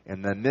house,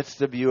 in the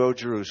midst of you, O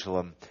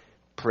Jerusalem.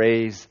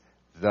 Praise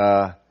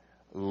the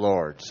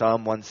Lord.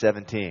 Psalm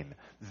 117,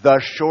 the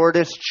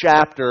shortest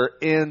chapter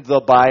in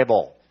the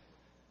Bible.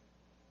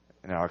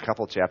 Now, a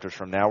couple chapters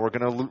from now, we're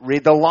going to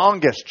read the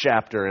longest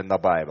chapter in the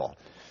Bible.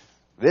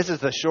 This is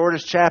the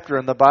shortest chapter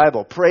in the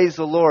Bible. Praise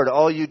the Lord,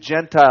 all you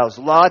Gentiles.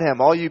 Laud him,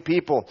 all you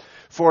people.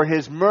 For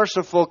his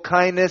merciful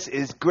kindness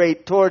is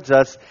great towards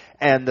us,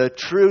 and the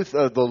truth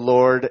of the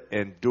Lord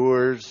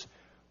endures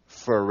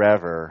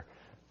forever.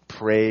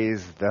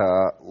 Praise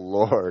the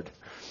Lord.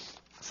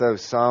 So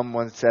Psalm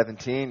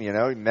 117,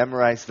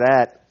 memorize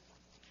that.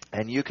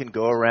 And you can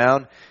go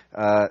around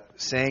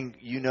saying,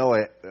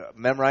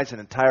 memorize an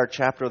entire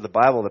chapter of the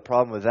Bible. The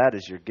problem with that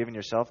is you're giving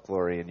yourself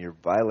glory and you're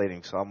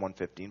violating Psalm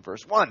 115,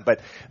 verse 1.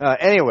 But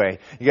anyway,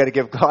 you got to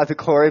give God the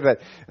glory. But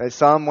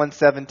Psalm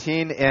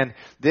 117, and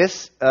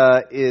this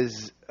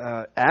is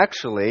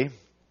actually,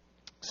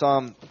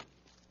 Psalm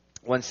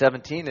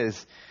 117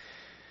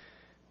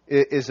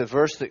 is a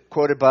verse that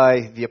quoted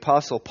by the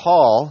Apostle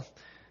Paul.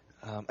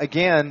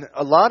 Again,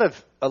 a lot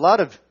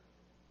of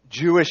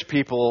Jewish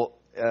people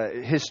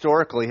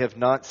historically have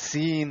not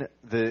seen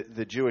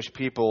the Jewish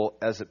people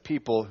as a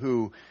people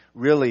who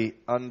really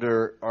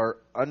are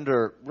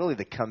under really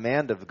the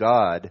command of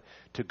God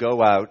to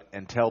go out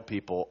and tell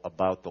people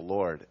about the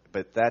Lord.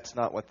 But that's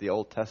not what the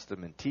Old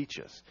Testament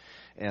teaches.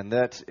 And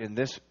that's in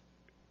this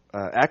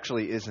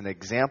actually is an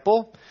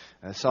example,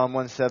 Psalm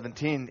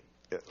 117,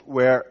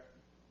 where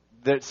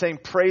they're saying,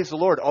 praise the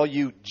Lord, all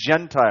you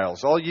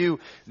Gentiles, all you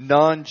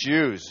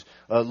non-Jews.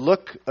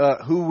 Look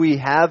who we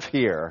have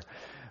here.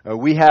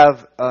 We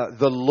have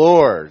the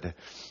Lord.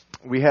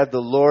 We have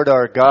the Lord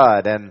our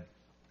God. And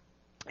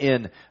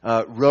in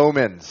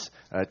Romans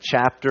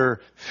chapter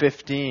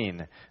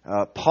 15,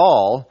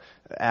 Paul,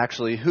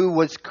 actually, who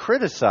was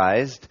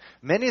criticized,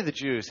 many of the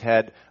Jews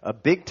had a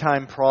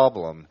big-time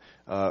problem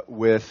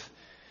with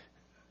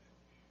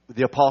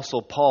the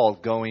Apostle Paul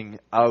going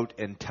out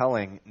and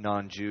telling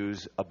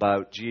non-Jews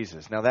about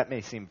Jesus. Now, that may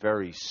seem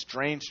very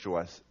strange to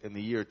us in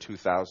the year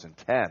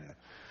 2010.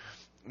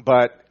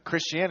 But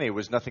Christianity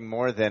was nothing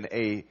more than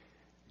a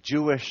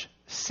Jewish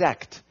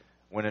sect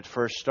when it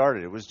first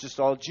started. It was just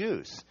all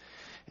Jews.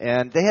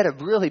 And they had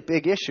a really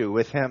big issue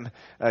with him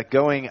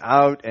going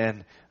out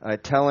and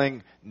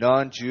telling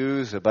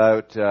non-Jews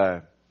about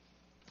the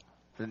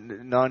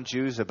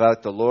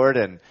Lord.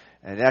 And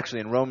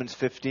actually in Romans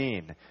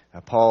 15,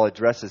 Paul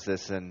addresses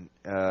this in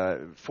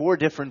 4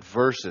 different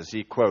verses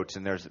he quotes,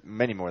 and there's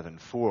many more than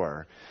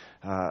 4.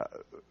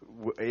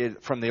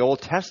 From the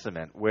Old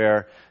Testament,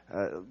 where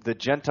the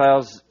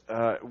Gentiles,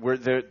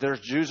 their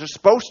Jews are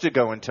supposed to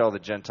go and tell the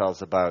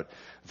Gentiles about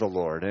the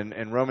Lord. And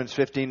in Romans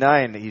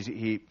 15:9,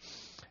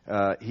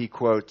 he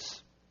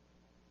quotes,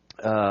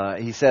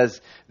 he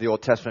says, the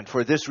Old Testament,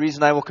 for this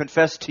reason I will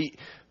confess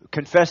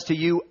to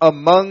you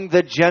among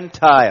the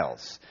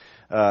Gentiles,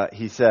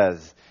 he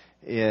says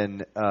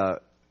in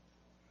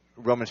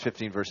Romans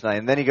 15, verse 9.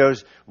 And then he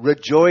goes,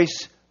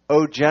 rejoice,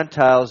 O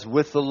Gentiles,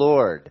 with the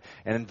Lord.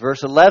 And in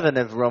verse 11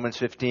 of Romans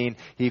 15,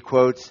 he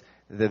quotes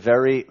the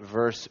very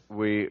verse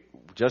we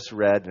just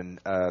read in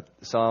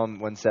Psalm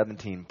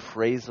 117,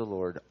 praise the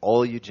Lord,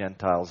 all you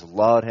Gentiles,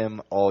 laud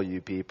him, all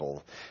you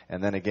people.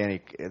 And then again,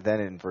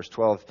 then in verse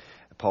 12,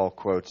 Paul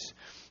quotes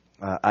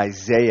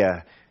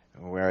Isaiah,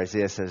 where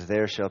Isaiah says,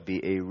 there shall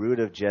be a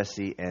root of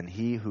Jesse, and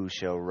he who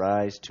shall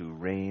rise to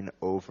reign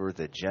over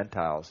the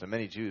Gentiles. And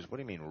many Jews, what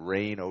do you mean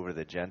reign over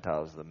the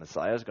Gentiles? The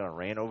Messiah is going to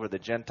reign over the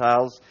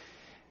Gentiles?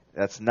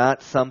 That's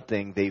not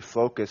something they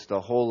focused a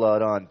whole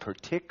lot on,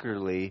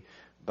 particularly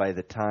by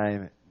the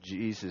time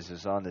Jesus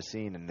is on the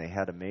scene, and they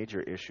had a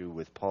major issue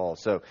with Paul.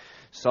 So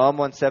Psalm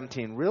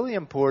 117, really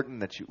important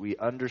that we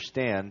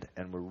understand,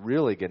 and we're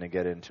really going to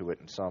get into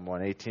it in Psalm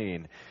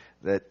 118,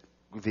 that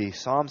the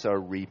Psalms are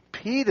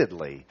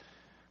repeatedly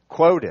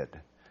quoted,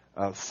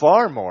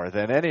 far more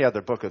than any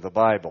other book of the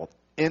Bible,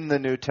 in the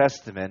New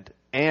Testament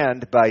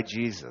and by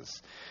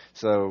Jesus.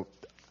 So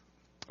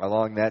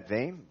along that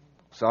vein,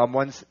 Psalm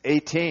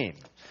 118.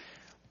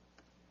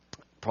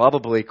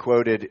 Probably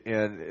quoted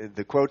in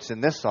the quotes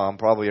in this psalm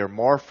probably are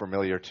more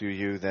familiar to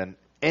you than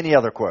any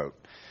other quote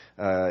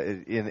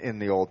in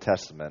the Old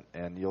Testament,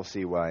 and you'll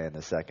see why in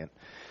a second.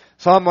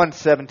 Psalm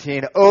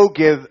 117,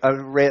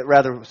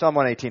 Psalm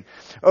 118,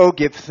 oh,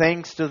 give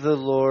thanks to the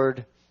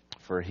Lord,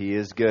 for he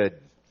is good,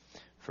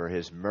 for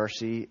his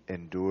mercy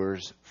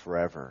endures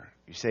forever.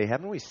 You say,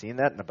 haven't we seen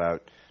that in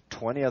about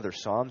 20 other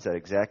Psalms, that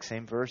exact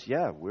same verse?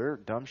 Yeah, we're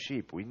dumb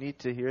sheep. We need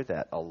to hear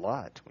that a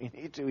lot. We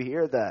need to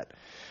hear that.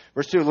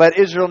 Verse 2, let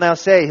Israel now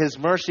say, his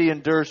mercy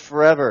endures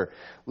forever.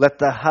 Let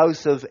the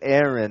house of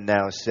Aaron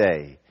now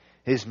say,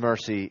 his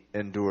mercy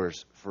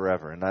endures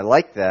forever. And I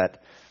like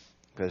that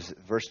because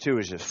verse 2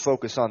 is just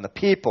focus on the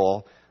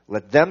people.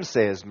 Let them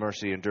say his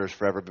mercy endures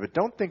forever. But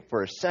don't think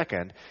for a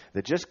second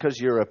that just because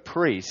you're a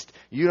priest,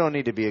 you don't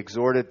need to be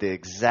exhorted the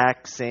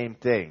exact same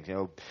thing. You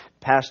know,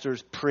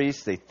 pastors,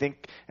 priests, they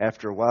think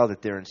after a while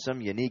that they're in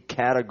some unique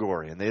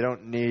category and they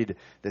don't need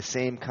the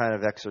same kind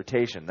of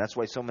exhortation. That's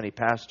why so many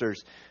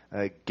pastors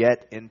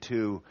get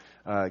into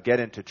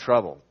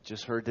trouble.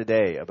 Just heard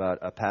today about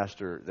a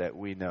pastor that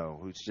we know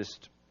who's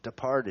just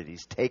departed.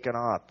 He's taken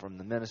off from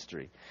the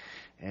ministry.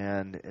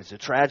 And it's a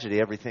tragedy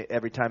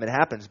every time it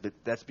happens, but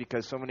that's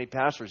because so many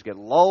pastors get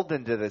lulled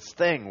into this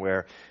thing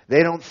where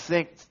they don't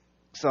think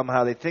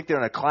somehow, they think they're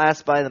in a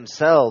class by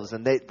themselves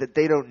and that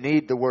they don't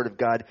need the Word of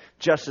God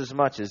just as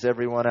much as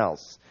everyone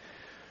else.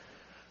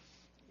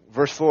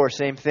 Verse 4,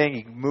 same thing.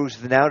 He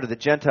moves now to the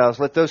Gentiles.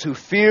 Let those who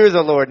fear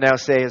the Lord now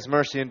say, his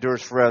mercy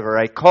endures forever.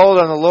 I called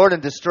on the Lord in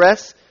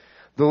distress.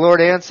 The Lord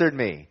answered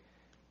me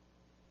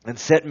and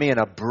set me in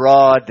a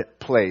broad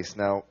place.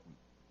 Now,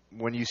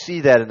 when you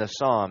see that in the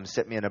Psalm,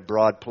 set me in a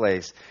broad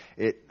place,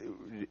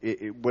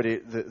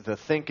 the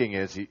thinking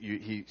is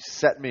he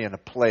set me in a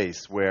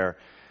place where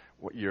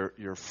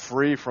you're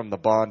free from the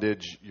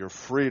bondage, you're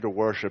free to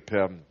worship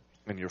him,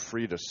 and you're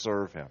free to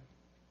serve him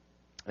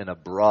in a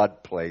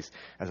broad place,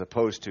 as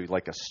opposed to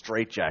like a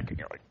straitjacket.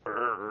 You're like,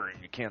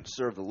 you can't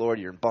serve the Lord.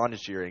 You're in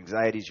bondage to your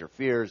anxieties, your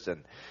fears,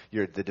 and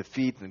the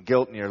defeat and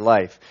guilt in your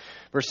life.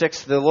 Verse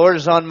 6, the Lord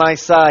is on my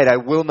side. I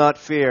will not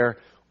fear.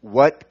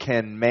 What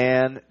can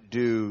man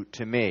do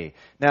to me?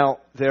 Now,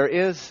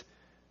 this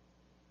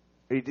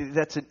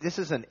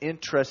is an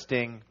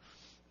interesting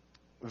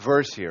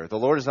verse here. The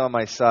Lord is on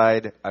my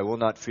side. I will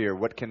not fear.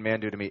 What can man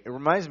do to me? It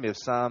reminds me of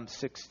Psalm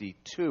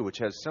 62, which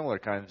has similar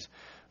kinds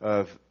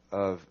of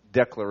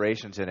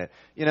declarations in it.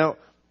 You know,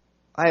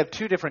 I have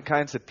two different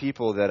kinds of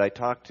people that I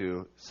talk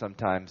to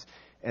sometimes,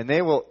 and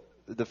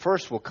the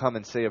first will come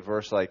and say a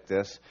verse like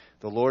this,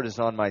 the Lord is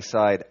on my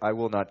side, I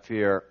will not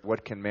fear,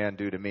 what can man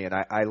do to me? And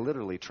I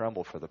literally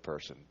tremble for the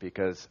person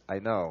because I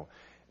know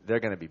they're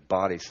going to be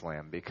body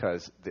slammed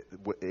because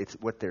it's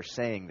what they're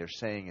saying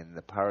in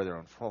the power of their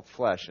own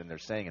flesh, and they're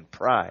saying in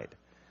pride.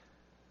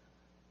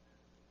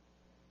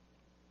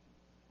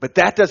 But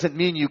that doesn't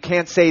mean you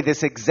can't say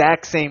this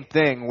exact same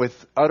thing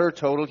with utter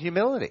total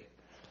humility.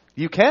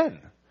 You can.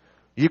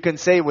 You can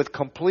say with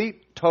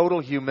complete total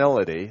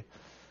humility,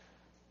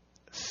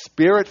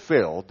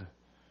 Spirit-filled,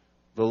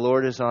 the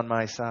Lord is on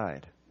my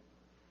side.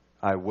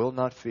 I will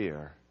not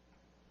fear.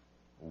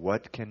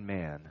 What can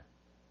man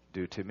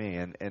do to me?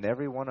 And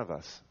every one of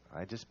us,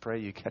 I just pray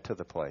you get to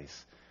the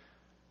place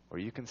where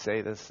you can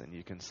say this, and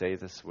you can say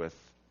this with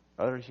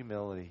utter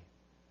humility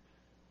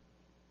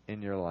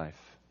in your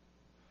life.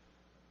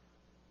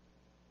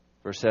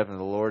 Verse 7,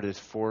 the Lord is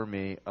for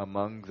me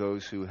among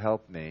those who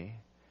help me.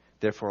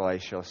 Therefore I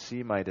shall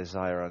see my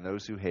desire on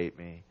those who hate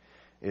me.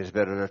 It is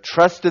better to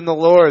trust in the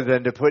Lord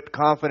than to put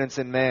confidence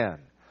in man.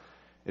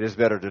 It is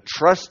better to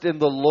trust in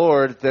the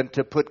Lord than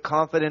to put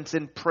confidence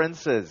in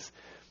princes.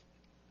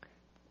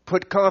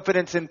 Put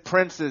confidence in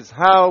princes.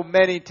 How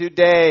many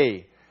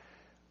today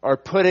are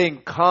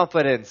putting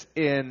confidence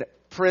in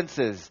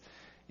princes?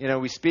 You know,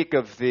 we speak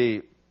of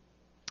the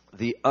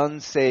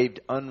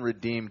unsaved,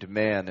 unredeemed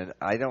man, and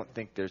I don't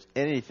think there's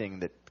anything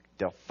that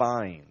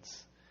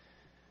defines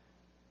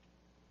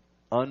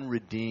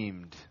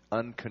unredeemed,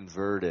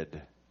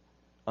 unconverted,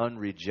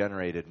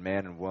 unregenerated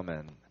man and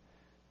woman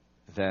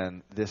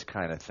than this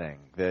kind of thing.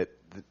 That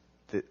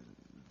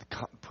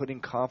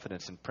putting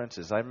confidence in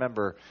princes. I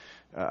remember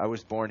I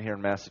was born here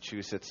in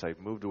Massachusetts. I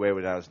moved away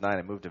when I was 9.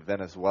 I moved to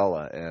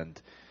Venezuela, and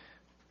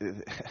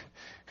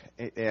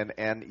in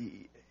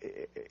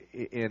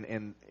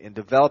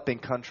developing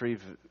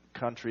countries,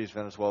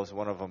 Venezuela is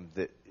one of them.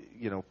 That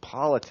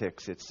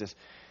politics. It's just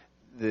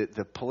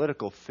the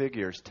political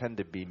figures tend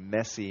to be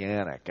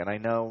messianic, and I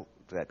know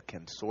that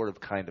can sort of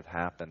kind of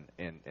happen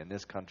in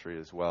this country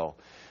as well.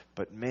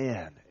 But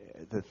man,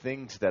 the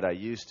things that I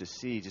used to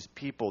see, just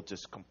people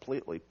just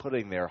completely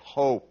putting their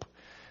hope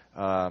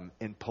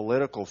in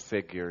political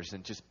figures,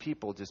 and just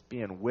people just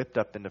being whipped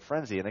up into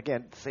frenzy. And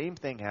again, the same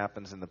thing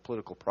happens in the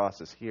political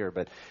process here,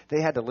 but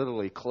they had to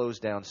literally close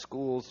down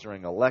schools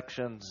during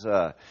elections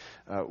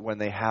when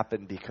they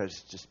happened,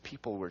 because just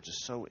people were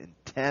just so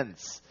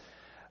intense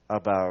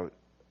about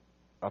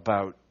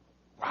wow,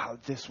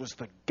 this was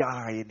the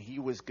guy and he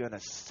was going to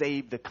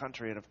save the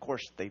country. And of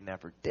course they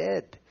never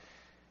did.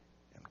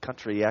 And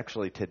country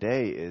actually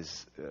today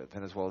is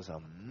Venezuela is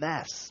a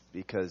mess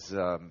because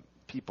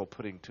people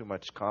putting too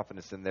much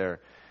confidence in their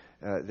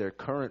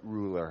current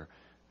ruler,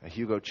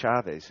 Hugo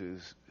Chavez,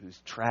 who's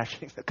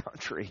trashing the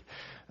country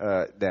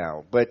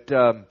now. But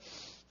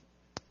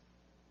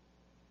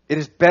it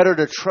is better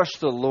to trust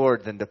the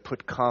Lord than to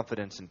put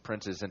confidence in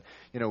princes. And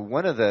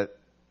one of the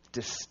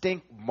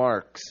distinct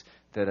marks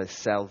that a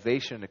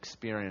salvation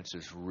experience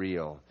is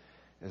real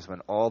is when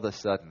all of a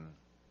sudden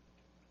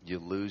you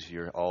lose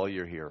all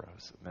your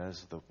heroes. And that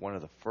is one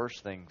of the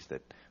first things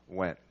that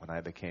went when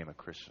I became a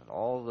Christian.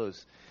 All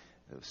those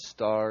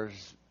stars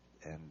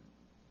and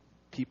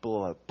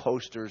people,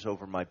 posters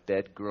over my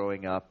bed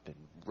growing up, and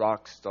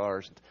rock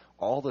stars.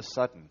 All of a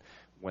sudden,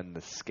 when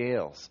the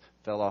scales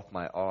fell off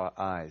my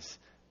eyes,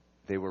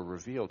 they were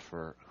revealed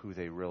for who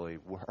they really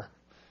were.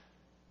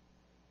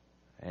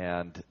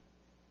 And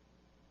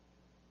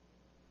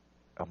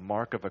a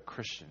mark of a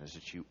Christian is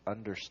that you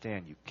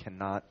understand you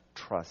cannot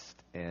trust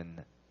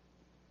in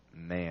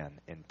man,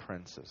 in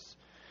princes.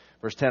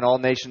 Verse 10, all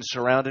nations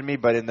surrounded me,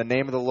 but in the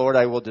name of the Lord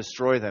I will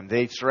destroy them.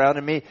 They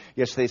surrounded me.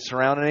 Yes, they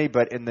surrounded me,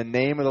 but in the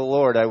name of the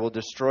Lord I will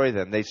destroy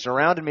them. They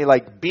surrounded me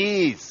like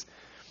bees.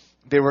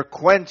 They were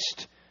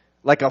quenched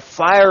like a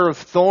fire of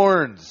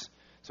thorns.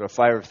 So a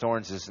fire of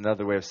thorns is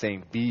another way of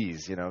saying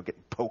bees, getting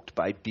poked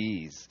by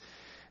bees.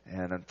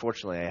 And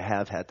unfortunately, I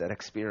have had that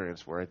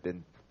experience where I've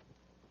been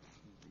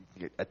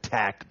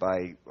attacked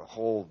by a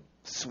whole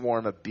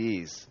swarm of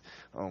bees.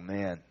 Oh,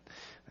 man.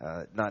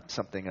 Not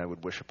something I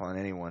would wish upon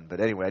anyone.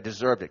 But anyway, I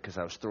deserved it because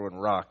I was throwing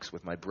rocks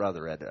with my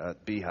brother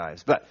at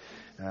beehives. But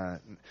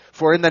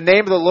for in the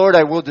name of the Lord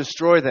I will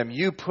destroy them.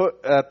 You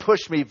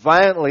push me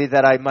violently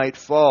that I might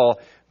fall,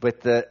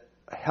 but the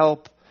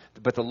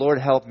Lord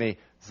help me.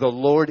 The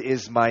Lord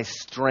is my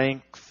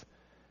strength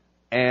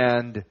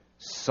and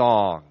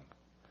song.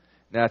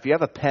 Now, if you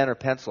have a pen or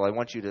pencil, I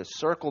want you to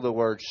circle the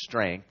word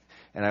strength,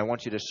 and I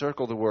want you to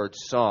circle the word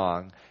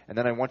song, and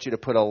then I want you to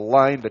put a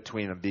line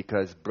between them,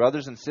 because,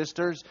 brothers and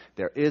sisters,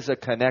 there is a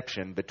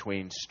connection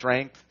between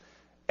strength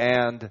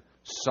and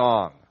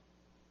song.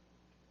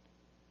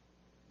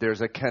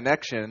 There's a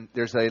connection,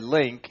 there's a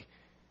link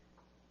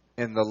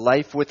in the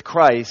life with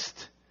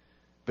Christ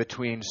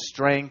between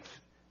strength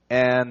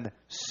and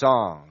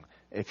song.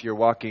 If you're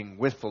walking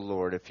with the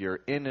Lord, if you're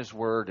in His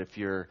Word, if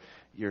you're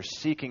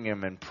seeking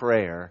Him in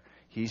prayer,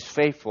 He's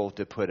faithful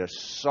to put a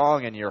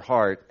song in your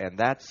heart, and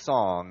that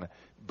song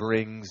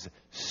brings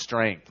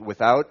strength.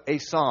 Without a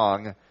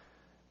song,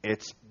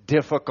 it's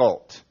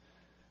difficult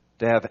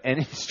to have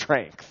any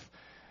strength.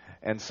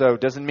 And so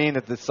it doesn't mean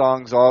that the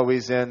song's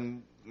always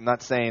in. I'm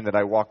not saying that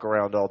I walk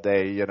around all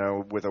day,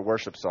 with a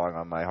worship song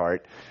on my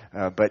heart.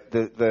 But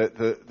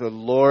the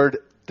Lord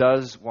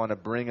does want to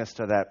bring us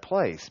to that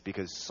place,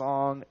 because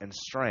song and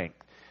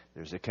strength,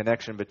 there's a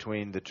connection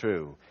between the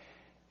two.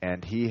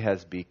 And He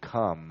has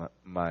become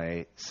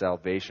my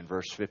salvation.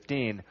 Verse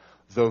 15,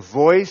 the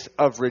voice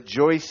of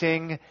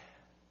rejoicing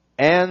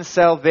and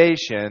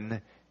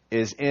salvation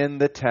is in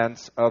the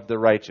tents of the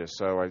righteous.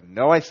 So I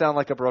know I sound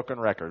like a broken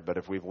record, but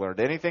if we've learned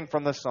anything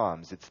from the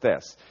Psalms, it's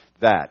this,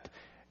 that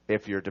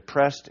if you're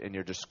depressed and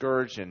you're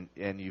discouraged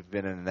and you've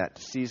been in that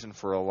season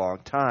for a long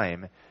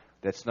time,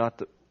 that's not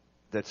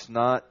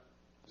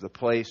the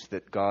place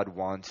that God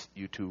wants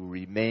you to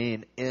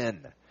remain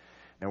in.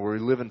 Now, we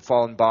live in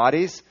fallen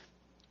bodies.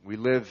 We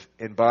live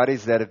in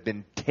bodies that have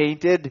been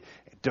tainted,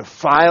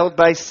 defiled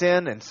by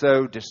sin, and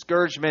so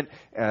discouragement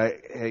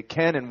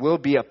can and will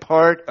be a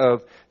part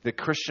of the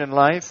Christian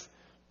life.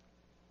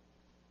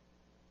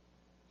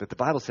 But the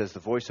Bible says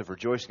the voice of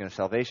rejoicing and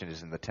salvation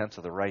is in the tents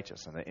of the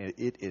righteous, and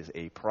it is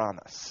a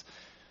promise.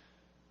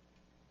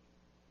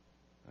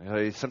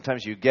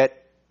 Sometimes you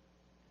get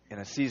in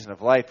a season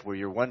of life where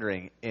you're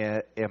wondering,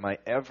 am I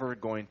ever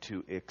going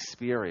to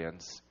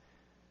experience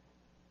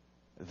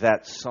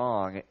that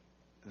song,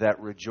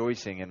 that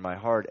rejoicing in my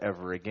heart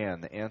ever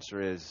again? The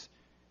answer is,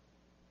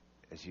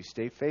 as you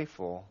stay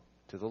faithful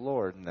to the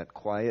Lord in that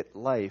quiet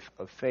life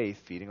of faith,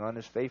 feeding on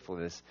His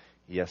faithfulness,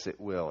 yes, it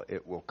will.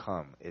 It will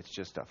come. It's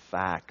just a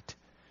fact.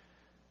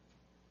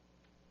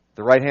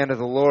 The right hand of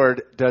the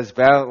Lord does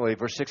valiantly.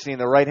 Verse 16,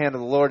 the right hand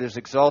of the Lord is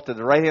exalted.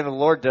 The right hand of the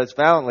Lord does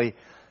valiantly.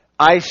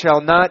 I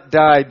shall not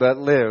die but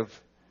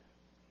live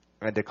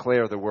and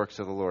declare the works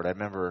of the Lord. I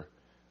remember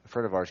a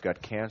friend of ours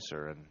got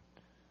cancer, and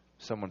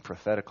someone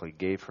prophetically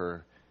gave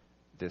her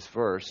this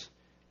verse.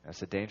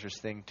 That's a dangerous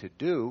thing to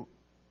do.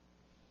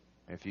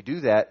 If you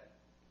do that,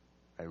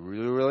 I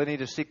really need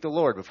to seek the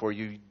Lord before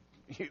you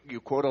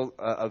quote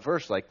a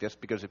verse like this,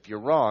 because if you're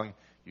wrong,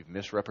 you've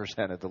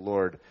misrepresented the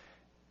Lord,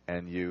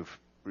 and you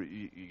have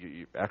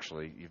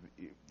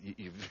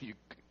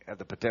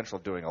the potential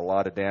of doing a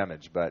lot of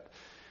damage. But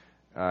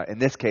in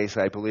this case,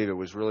 I believe it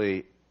was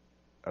really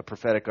a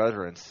prophetic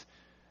utterance.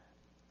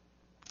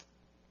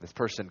 This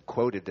person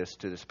quoted this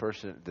to this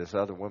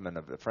other woman,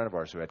 a friend of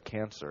ours who had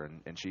cancer,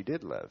 and she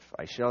did live.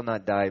 I shall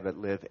not die but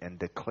live and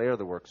declare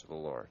the works of the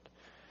Lord.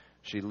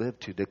 She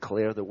lived to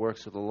declare the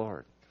works of the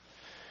Lord.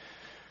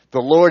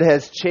 The Lord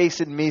has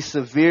chastened me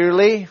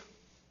severely,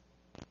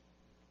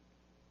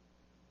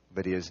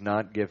 but He has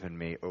not given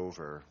me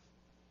over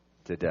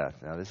to death.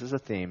 Now, this is a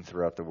theme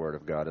throughout the Word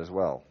of God as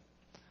well.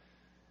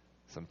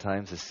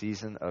 Sometimes a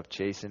season of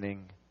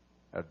chastening,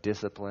 of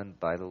discipline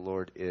by the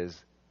Lord is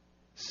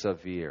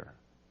severe.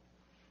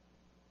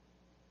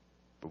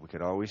 But we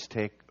can always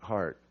take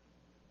heart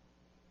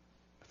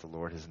that the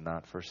Lord has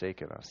not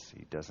forsaken us.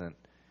 He doesn't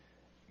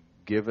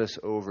give us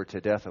over to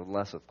death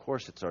unless, of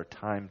course, it's our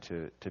time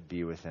to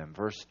be with Him.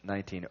 Verse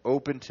 19,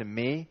 open to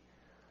me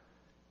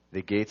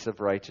the gates of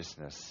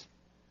righteousness,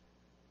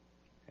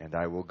 and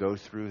I will go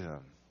through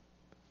them,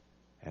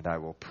 and I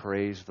will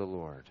praise the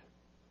Lord.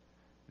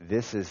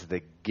 This is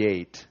the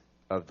gate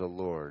of the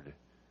Lord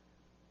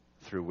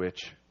through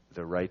which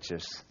the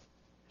righteous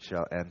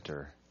shall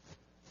enter.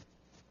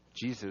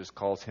 Jesus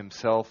calls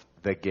Himself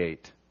the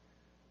gate.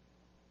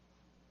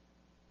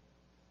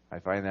 I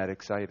find that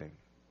exciting.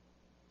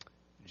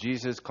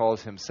 Jesus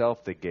calls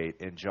Himself the gate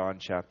in John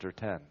chapter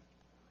 10.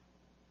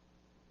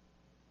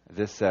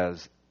 This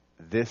says,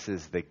 this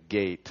is the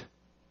gate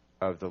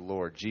of the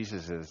Lord.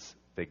 Jesus is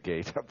the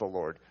gate of the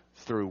Lord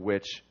through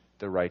which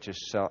the righteous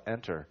shall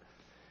enter.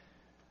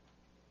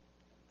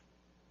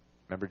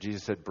 Remember,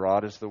 Jesus said,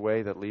 broad is the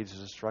way that leads to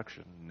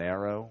destruction.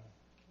 Narrow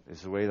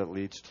is the way that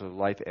leads to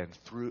life, and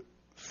through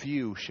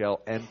few shall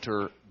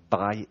enter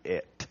by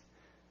it.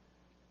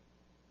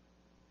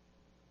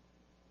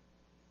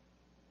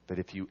 But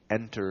if you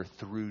enter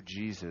through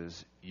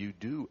Jesus, you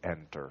do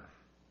enter.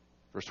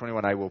 Verse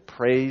 21, I will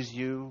praise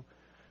you,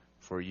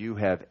 for you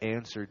have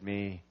answered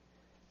me,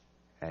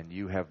 and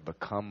you have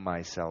become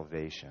my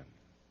salvation.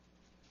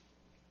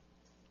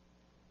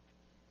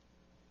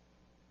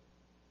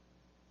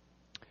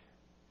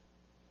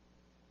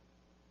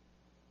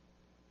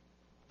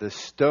 The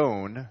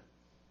stone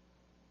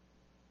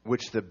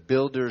which the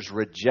builders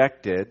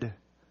rejected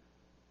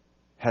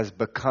has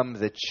become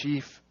the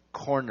chief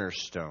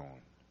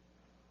cornerstone.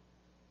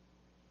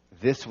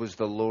 This was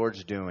the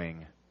Lord's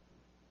doing,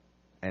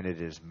 and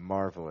it is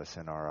marvelous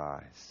in our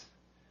eyes.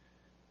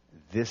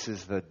 This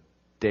is the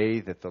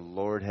day that the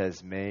Lord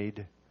has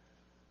made.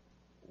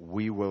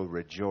 We will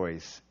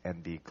rejoice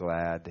and be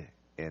glad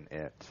in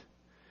it.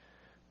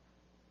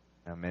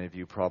 Now, many of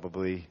you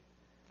probably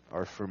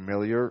are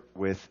familiar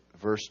with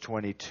verse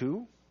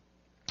 22.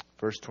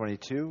 Verse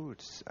 22,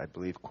 it's, I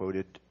believe,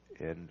 quoted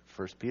in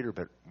 1 Peter,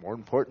 but more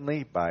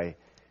importantly, by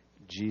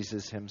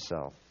Jesus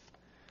Himself.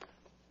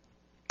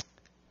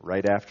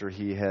 Right after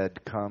He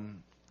had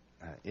come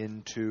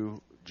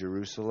into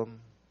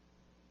Jerusalem.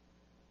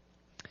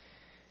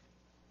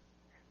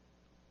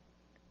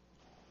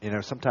 You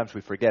know, sometimes we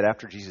forget,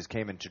 after Jesus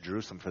came into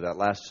Jerusalem for that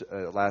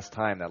last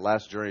time, that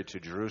last journey to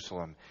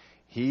Jerusalem,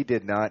 He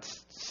did not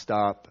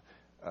stop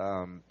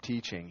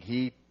teaching.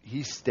 He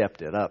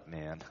stepped it up,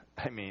 man.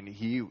 I mean,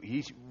 he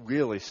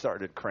really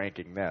started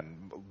cranking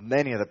then.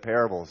 Many of the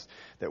parables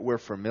that we're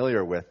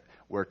familiar with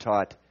were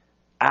taught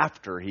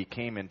after He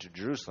came into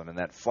Jerusalem in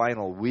that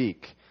final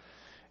week.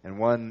 And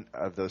one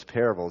of those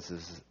parables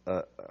is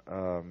of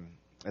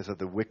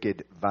the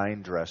wicked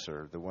vine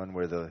dresser, the one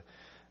where the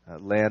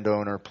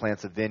landowner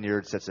plants a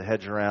vineyard, sets a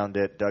hedge around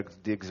it,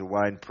 digs a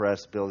wine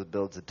press,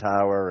 builds a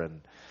tower,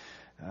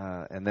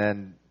 and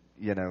then,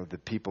 you know, the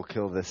people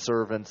kill the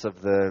servants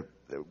of the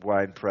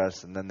wine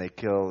press, and then they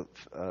kill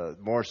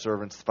more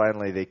servants.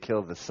 Finally, they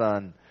kill the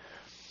son.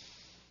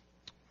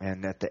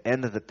 And at the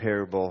end of the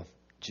parable,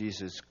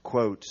 Jesus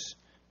quotes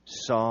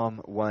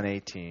Psalm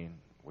 118,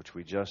 which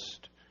we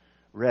just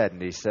read.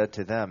 And He said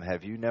to them,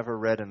 have you never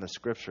read in the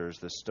Scriptures,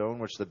 the stone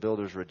which the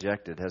builders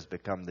rejected has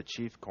become the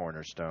chief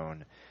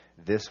cornerstone?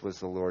 This was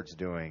the Lord's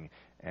doing,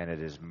 and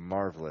it is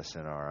marvelous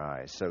in our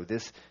eyes. So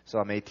this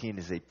Psalm 18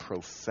 is a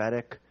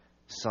prophetic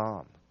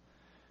psalm.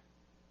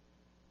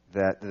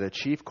 That the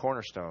chief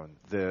cornerstone,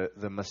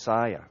 the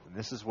Messiah, and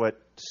this is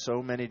what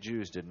so many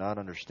Jews did not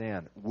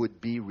understand, would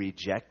be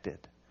rejected.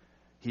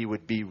 He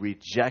would be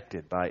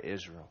rejected by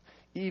Israel.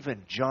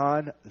 Even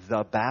John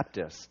the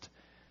Baptist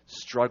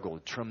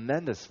struggled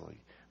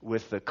tremendously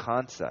with the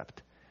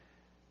concept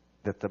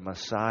that the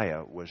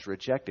Messiah was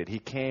rejected.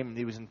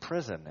 He was in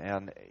prison,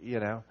 and,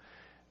 you know,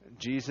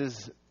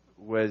 Jesus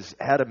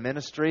had a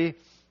ministry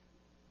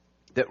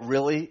that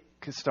really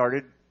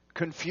started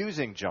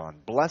confusing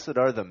John. Blessed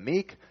are the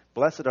meek,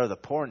 blessed are the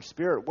poor in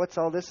spirit. What's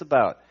all this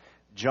about?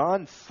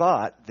 John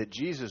thought that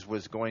Jesus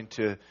was going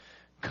to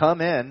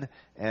come in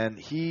and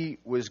he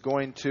was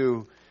going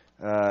to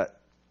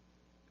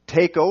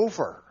take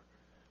over.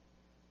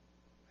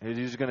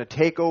 He was going to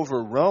take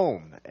over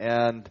Rome.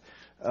 And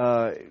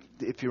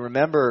if you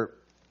remember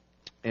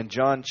in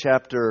John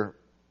chapter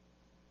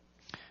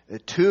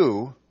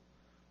 2,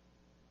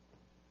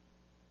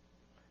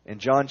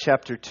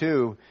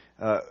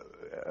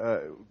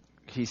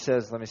 he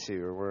says, let me see,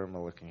 where am I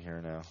looking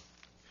here now?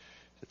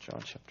 Is it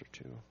John chapter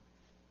 2?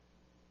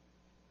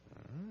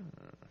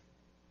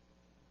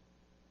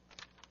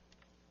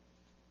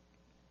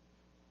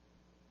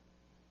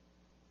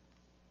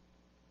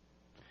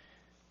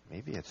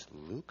 Maybe it's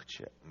Luke.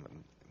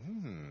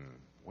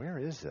 Where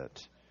is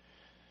it?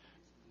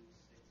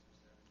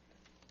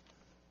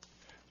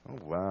 Oh,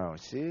 wow.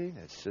 See,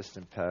 the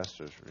assistant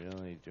pastor's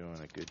really doing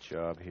a good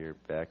job here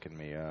backing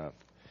me up.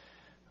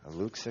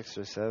 Luke 6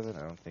 or 7?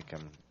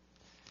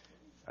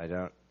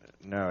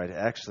 No, it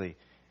actually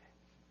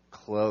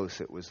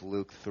close. It was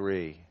Luke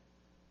 3,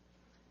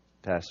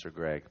 Pastor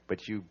Greg.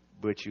 But you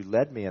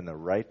led me in the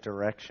right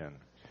direction.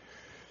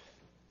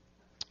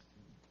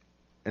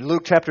 In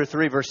Luke chapter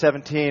 3, verse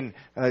 17,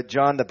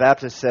 John the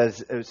Baptist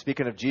says,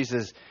 speaking of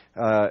Jesus,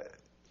 I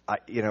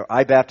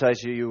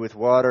baptize you with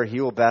water.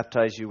 He will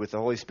baptize you with the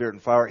Holy Spirit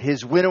and fire.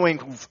 His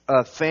winnowing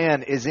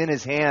fan is in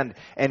his hand,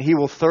 and he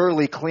will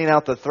thoroughly clean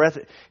out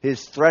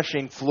his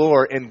threshing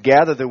floor and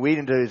gather the wheat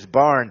into his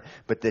barn,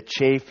 but the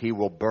chaff he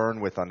will burn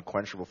with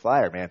unquenchable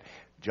fire. Man,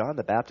 John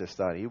the Baptist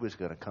thought he was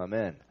going to come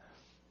in,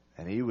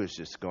 and he was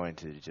just going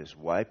to just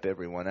wipe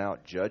everyone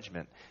out,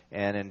 judgment.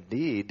 And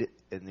indeed,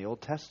 in the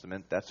Old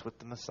Testament, that's what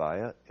the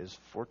Messiah is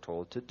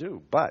foretold to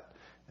do. But,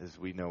 as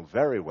we know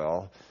very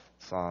well,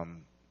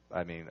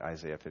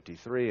 Isaiah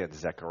 53 and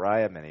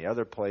Zechariah, many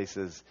other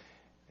places,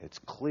 it's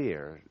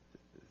clear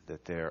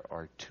that there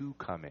are two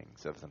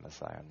comings of the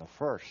Messiah. And the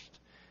first,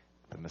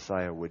 the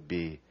Messiah would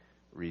be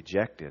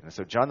rejected. And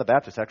so John the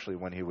Baptist, actually,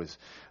 when he was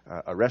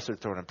arrested,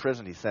 thrown in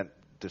prison, he sent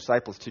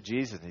disciples to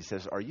Jesus, and he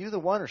says, "Are you the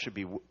one, or should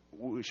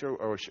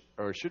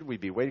we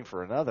be waiting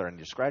for another?" And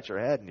you scratch your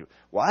head, and you,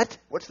 what?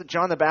 What's the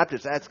John the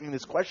Baptist asking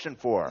this question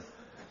for?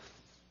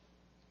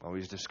 Well, he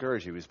was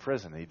discouraged. He was in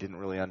prison. He didn't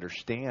really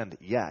understand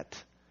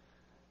yet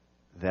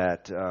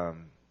that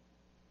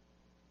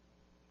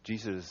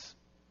Jesus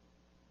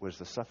was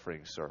the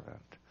suffering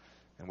servant.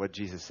 And what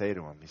Jesus said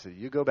to him, he said,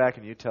 "You go back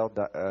and you tell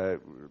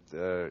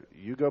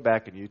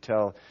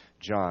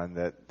John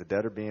that the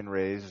dead are being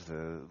raised,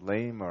 the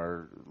lame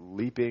are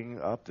leaping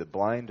up, the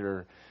blind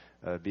are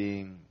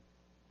seeing,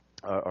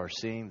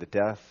 the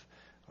deaf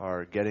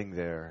are getting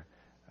their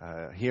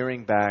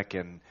hearing back."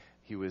 And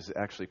he was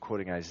actually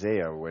quoting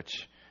Isaiah,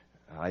 which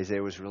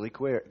Isaiah was really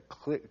clear.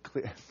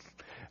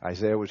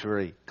 Isaiah was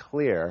very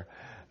clear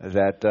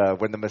that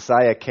when the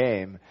Messiah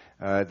came,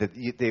 that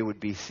they would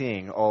be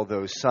seeing all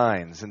those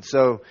signs. And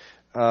so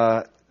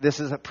this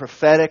is a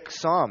prophetic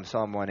psalm,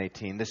 Psalm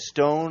 118. The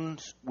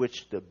stones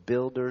which the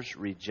builders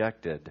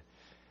rejected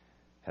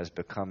has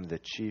become the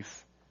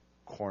chief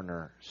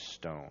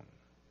cornerstone.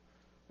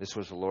 This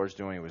was the Lord's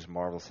doing. It was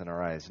marvelous in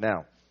our eyes.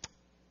 Now,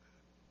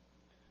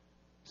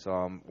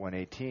 Psalm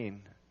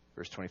 118,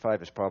 verse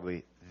 25, is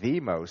probably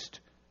the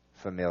most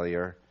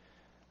familiar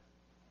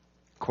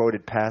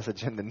quoted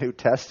passage in the New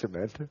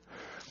Testament.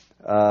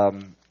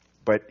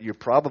 But you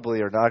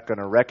probably are not going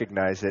to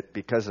recognize it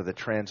because of the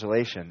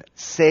translation.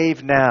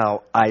 "Save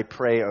now, I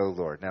pray, O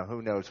Lord." Now,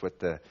 who knows what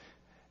this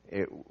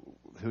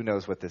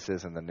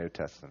is in the New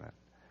Testament?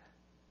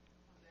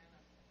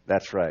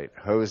 That's right,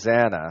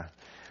 Hosanna.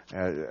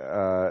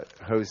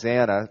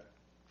 Hosanna.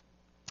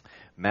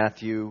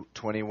 Matthew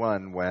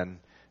 21,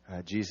 when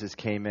Jesus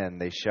came in,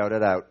 they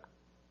shouted out,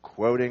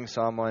 quoting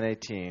Psalm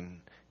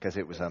 118. Because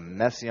it was a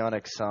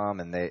messianic psalm,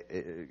 and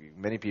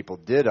many people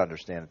did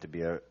understand it to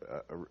be a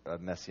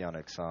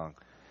messianic psalm.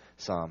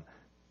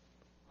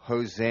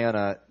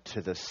 "Hosanna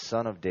to the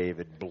Son of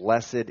David.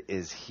 Blessed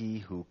is he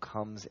who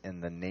comes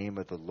in the name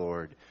of the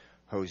Lord.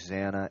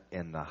 Hosanna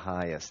in the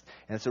highest."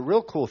 And it's a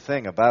real cool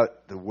thing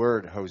about the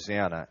word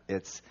Hosanna.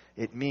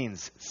 It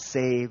means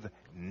save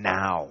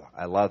now.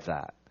 I love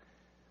that.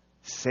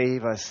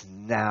 Save us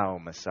now,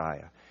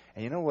 Messiah.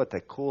 And you know what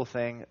the cool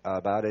thing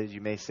about it is?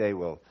 You may say,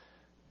 well,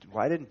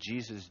 why didn't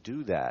Jesus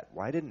do that?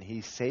 Why didn't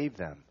he save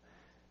them?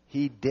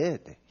 He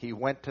did. He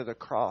went to the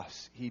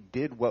cross. He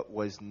did what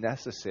was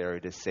necessary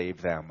to save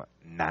them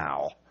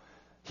now.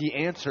 He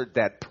answered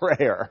that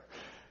prayer.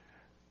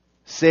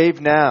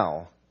 "Save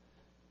now,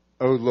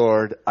 O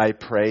Lord, I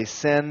pray.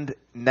 Send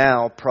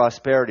now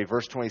prosperity."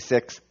 Verse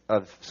 26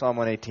 of Psalm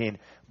 118.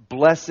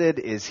 "Blessed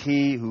is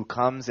he who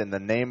comes in the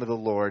name of the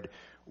Lord.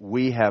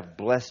 We have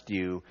blessed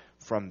you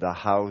from the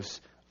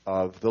house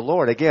of the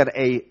Lord." Again,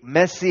 a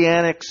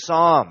messianic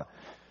psalm.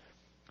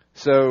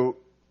 So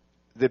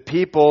the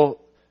people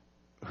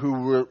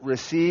who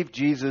received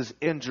Jesus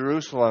in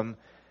Jerusalem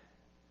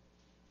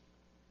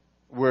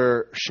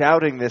were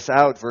shouting this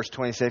out, verse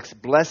 26,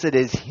 "Blessed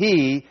is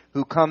he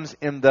who comes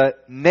in the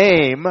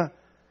name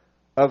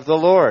of the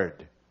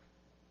Lord."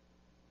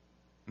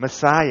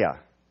 Messiah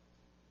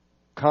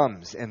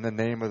comes in the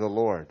name of the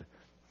Lord.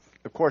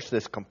 Of course,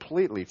 this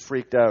completely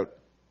freaked out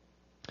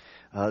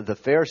the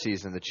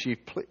Pharisees and the chief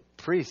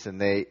priests, and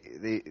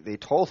they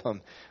told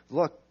him,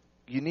 "Look,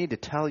 you need to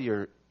tell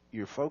your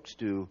folks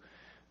to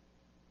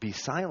be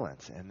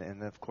silent."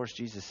 And of course,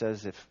 Jesus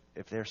says,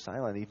 if they're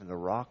silent, even the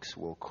rocks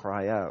will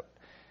cry out.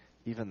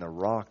 Even the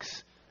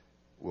rocks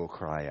will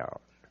cry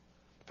out.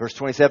 Verse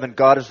 27,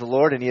 "God is the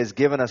Lord, and he has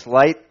given us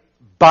light.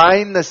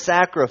 Bind the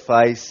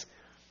sacrifice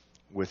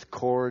with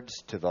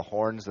cords to the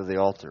horns of the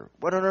altar."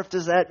 What on earth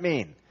does that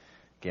mean?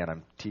 Again,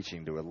 I'm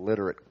teaching to a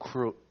literate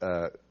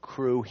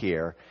crew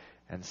here,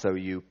 and so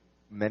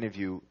many of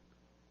you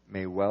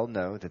may well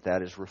know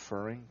that is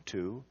referring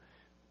to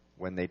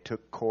when they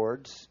took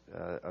cords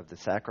of the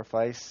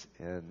sacrifice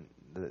in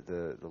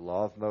the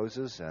law of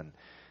Moses, and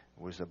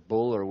it was a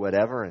bull or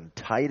whatever, and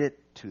tied it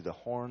to the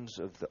horns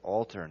of the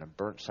altar, and a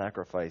burnt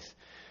sacrifice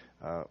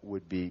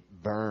would be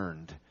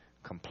burned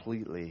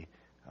completely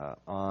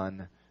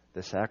on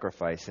the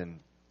sacrifice.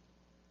 And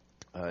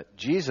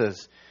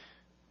Jesus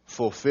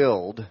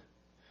fulfilled.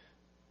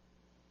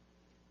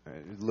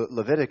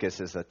 Leviticus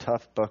is a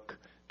tough book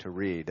to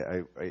read.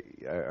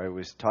 I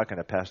was talking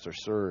to Pastor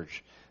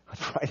Serge on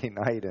Friday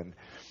night, and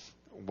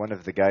one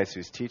of the guys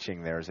who's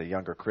teaching there is a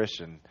younger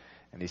Christian,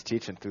 and he's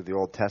teaching through the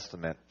Old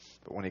Testament.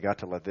 But when he got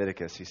to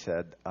Leviticus, he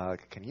said,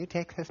 "Can you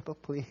take this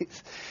book,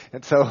 please?"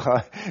 And so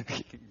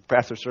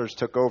Pastor Serge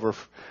took over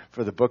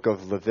for the book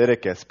of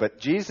Leviticus. But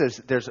Jesus,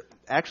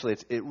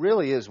 it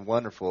really is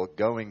wonderful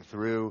going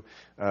through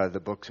the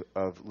book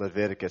of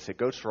Leviticus. It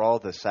goes through all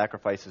the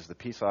sacrifices, the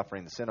peace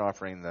offering, the sin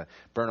offering, the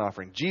burnt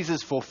offering.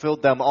 Jesus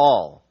fulfilled them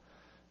all.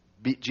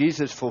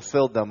 Jesus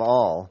fulfilled them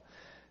all,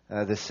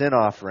 the sin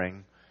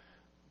offering,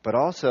 but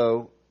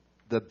also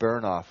the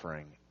burnt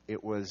offering.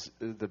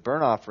 The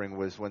burnt offering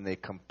was when the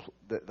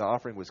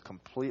offering was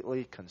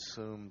completely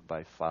consumed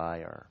by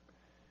fire.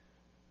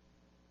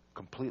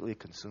 Completely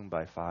consumed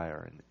by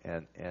fire.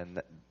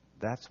 And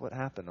that's what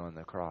happened on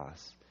the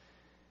cross.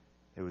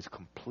 It was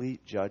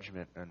complete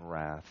judgment and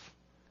wrath.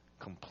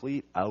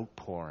 Complete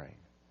outpouring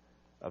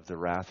of the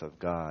wrath of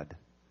God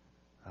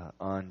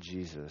on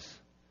Jesus.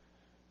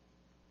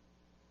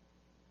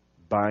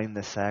 Bind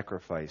the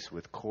sacrifice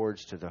with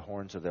cords to the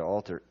horns of the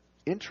altar.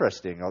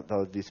 Interesting,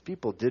 although these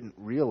people didn't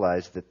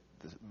realize that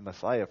the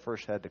Messiah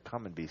first had to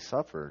come and be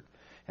suffered,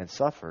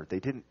 they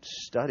didn't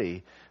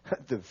study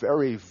the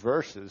very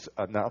verses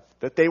enough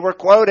that they were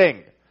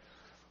quoting.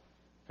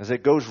 As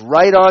it goes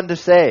right on to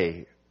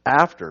say,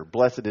 after,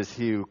 "Blessed is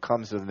he who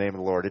comes in the name of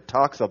the Lord," it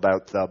talks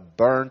about the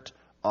burnt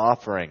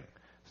offering.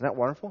 Isn't that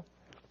wonderful?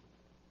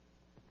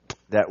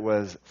 That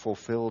was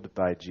fulfilled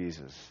by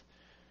Jesus.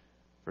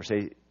 Verse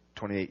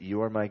 28,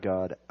 "You are my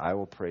God, I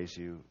will praise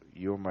you.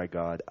 You are my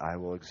God, I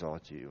will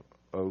exalt you.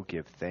 Oh,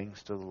 give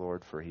thanks to the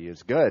Lord, for he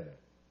is good,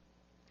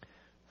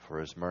 for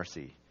his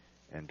mercy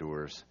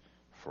endures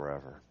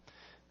forever."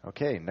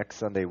 Okay, next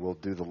Sunday we'll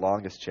do the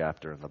longest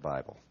chapter in the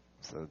Bible.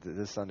 So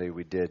this Sunday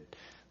we did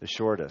the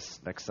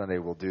shortest. Next Sunday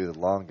we'll do the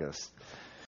longest.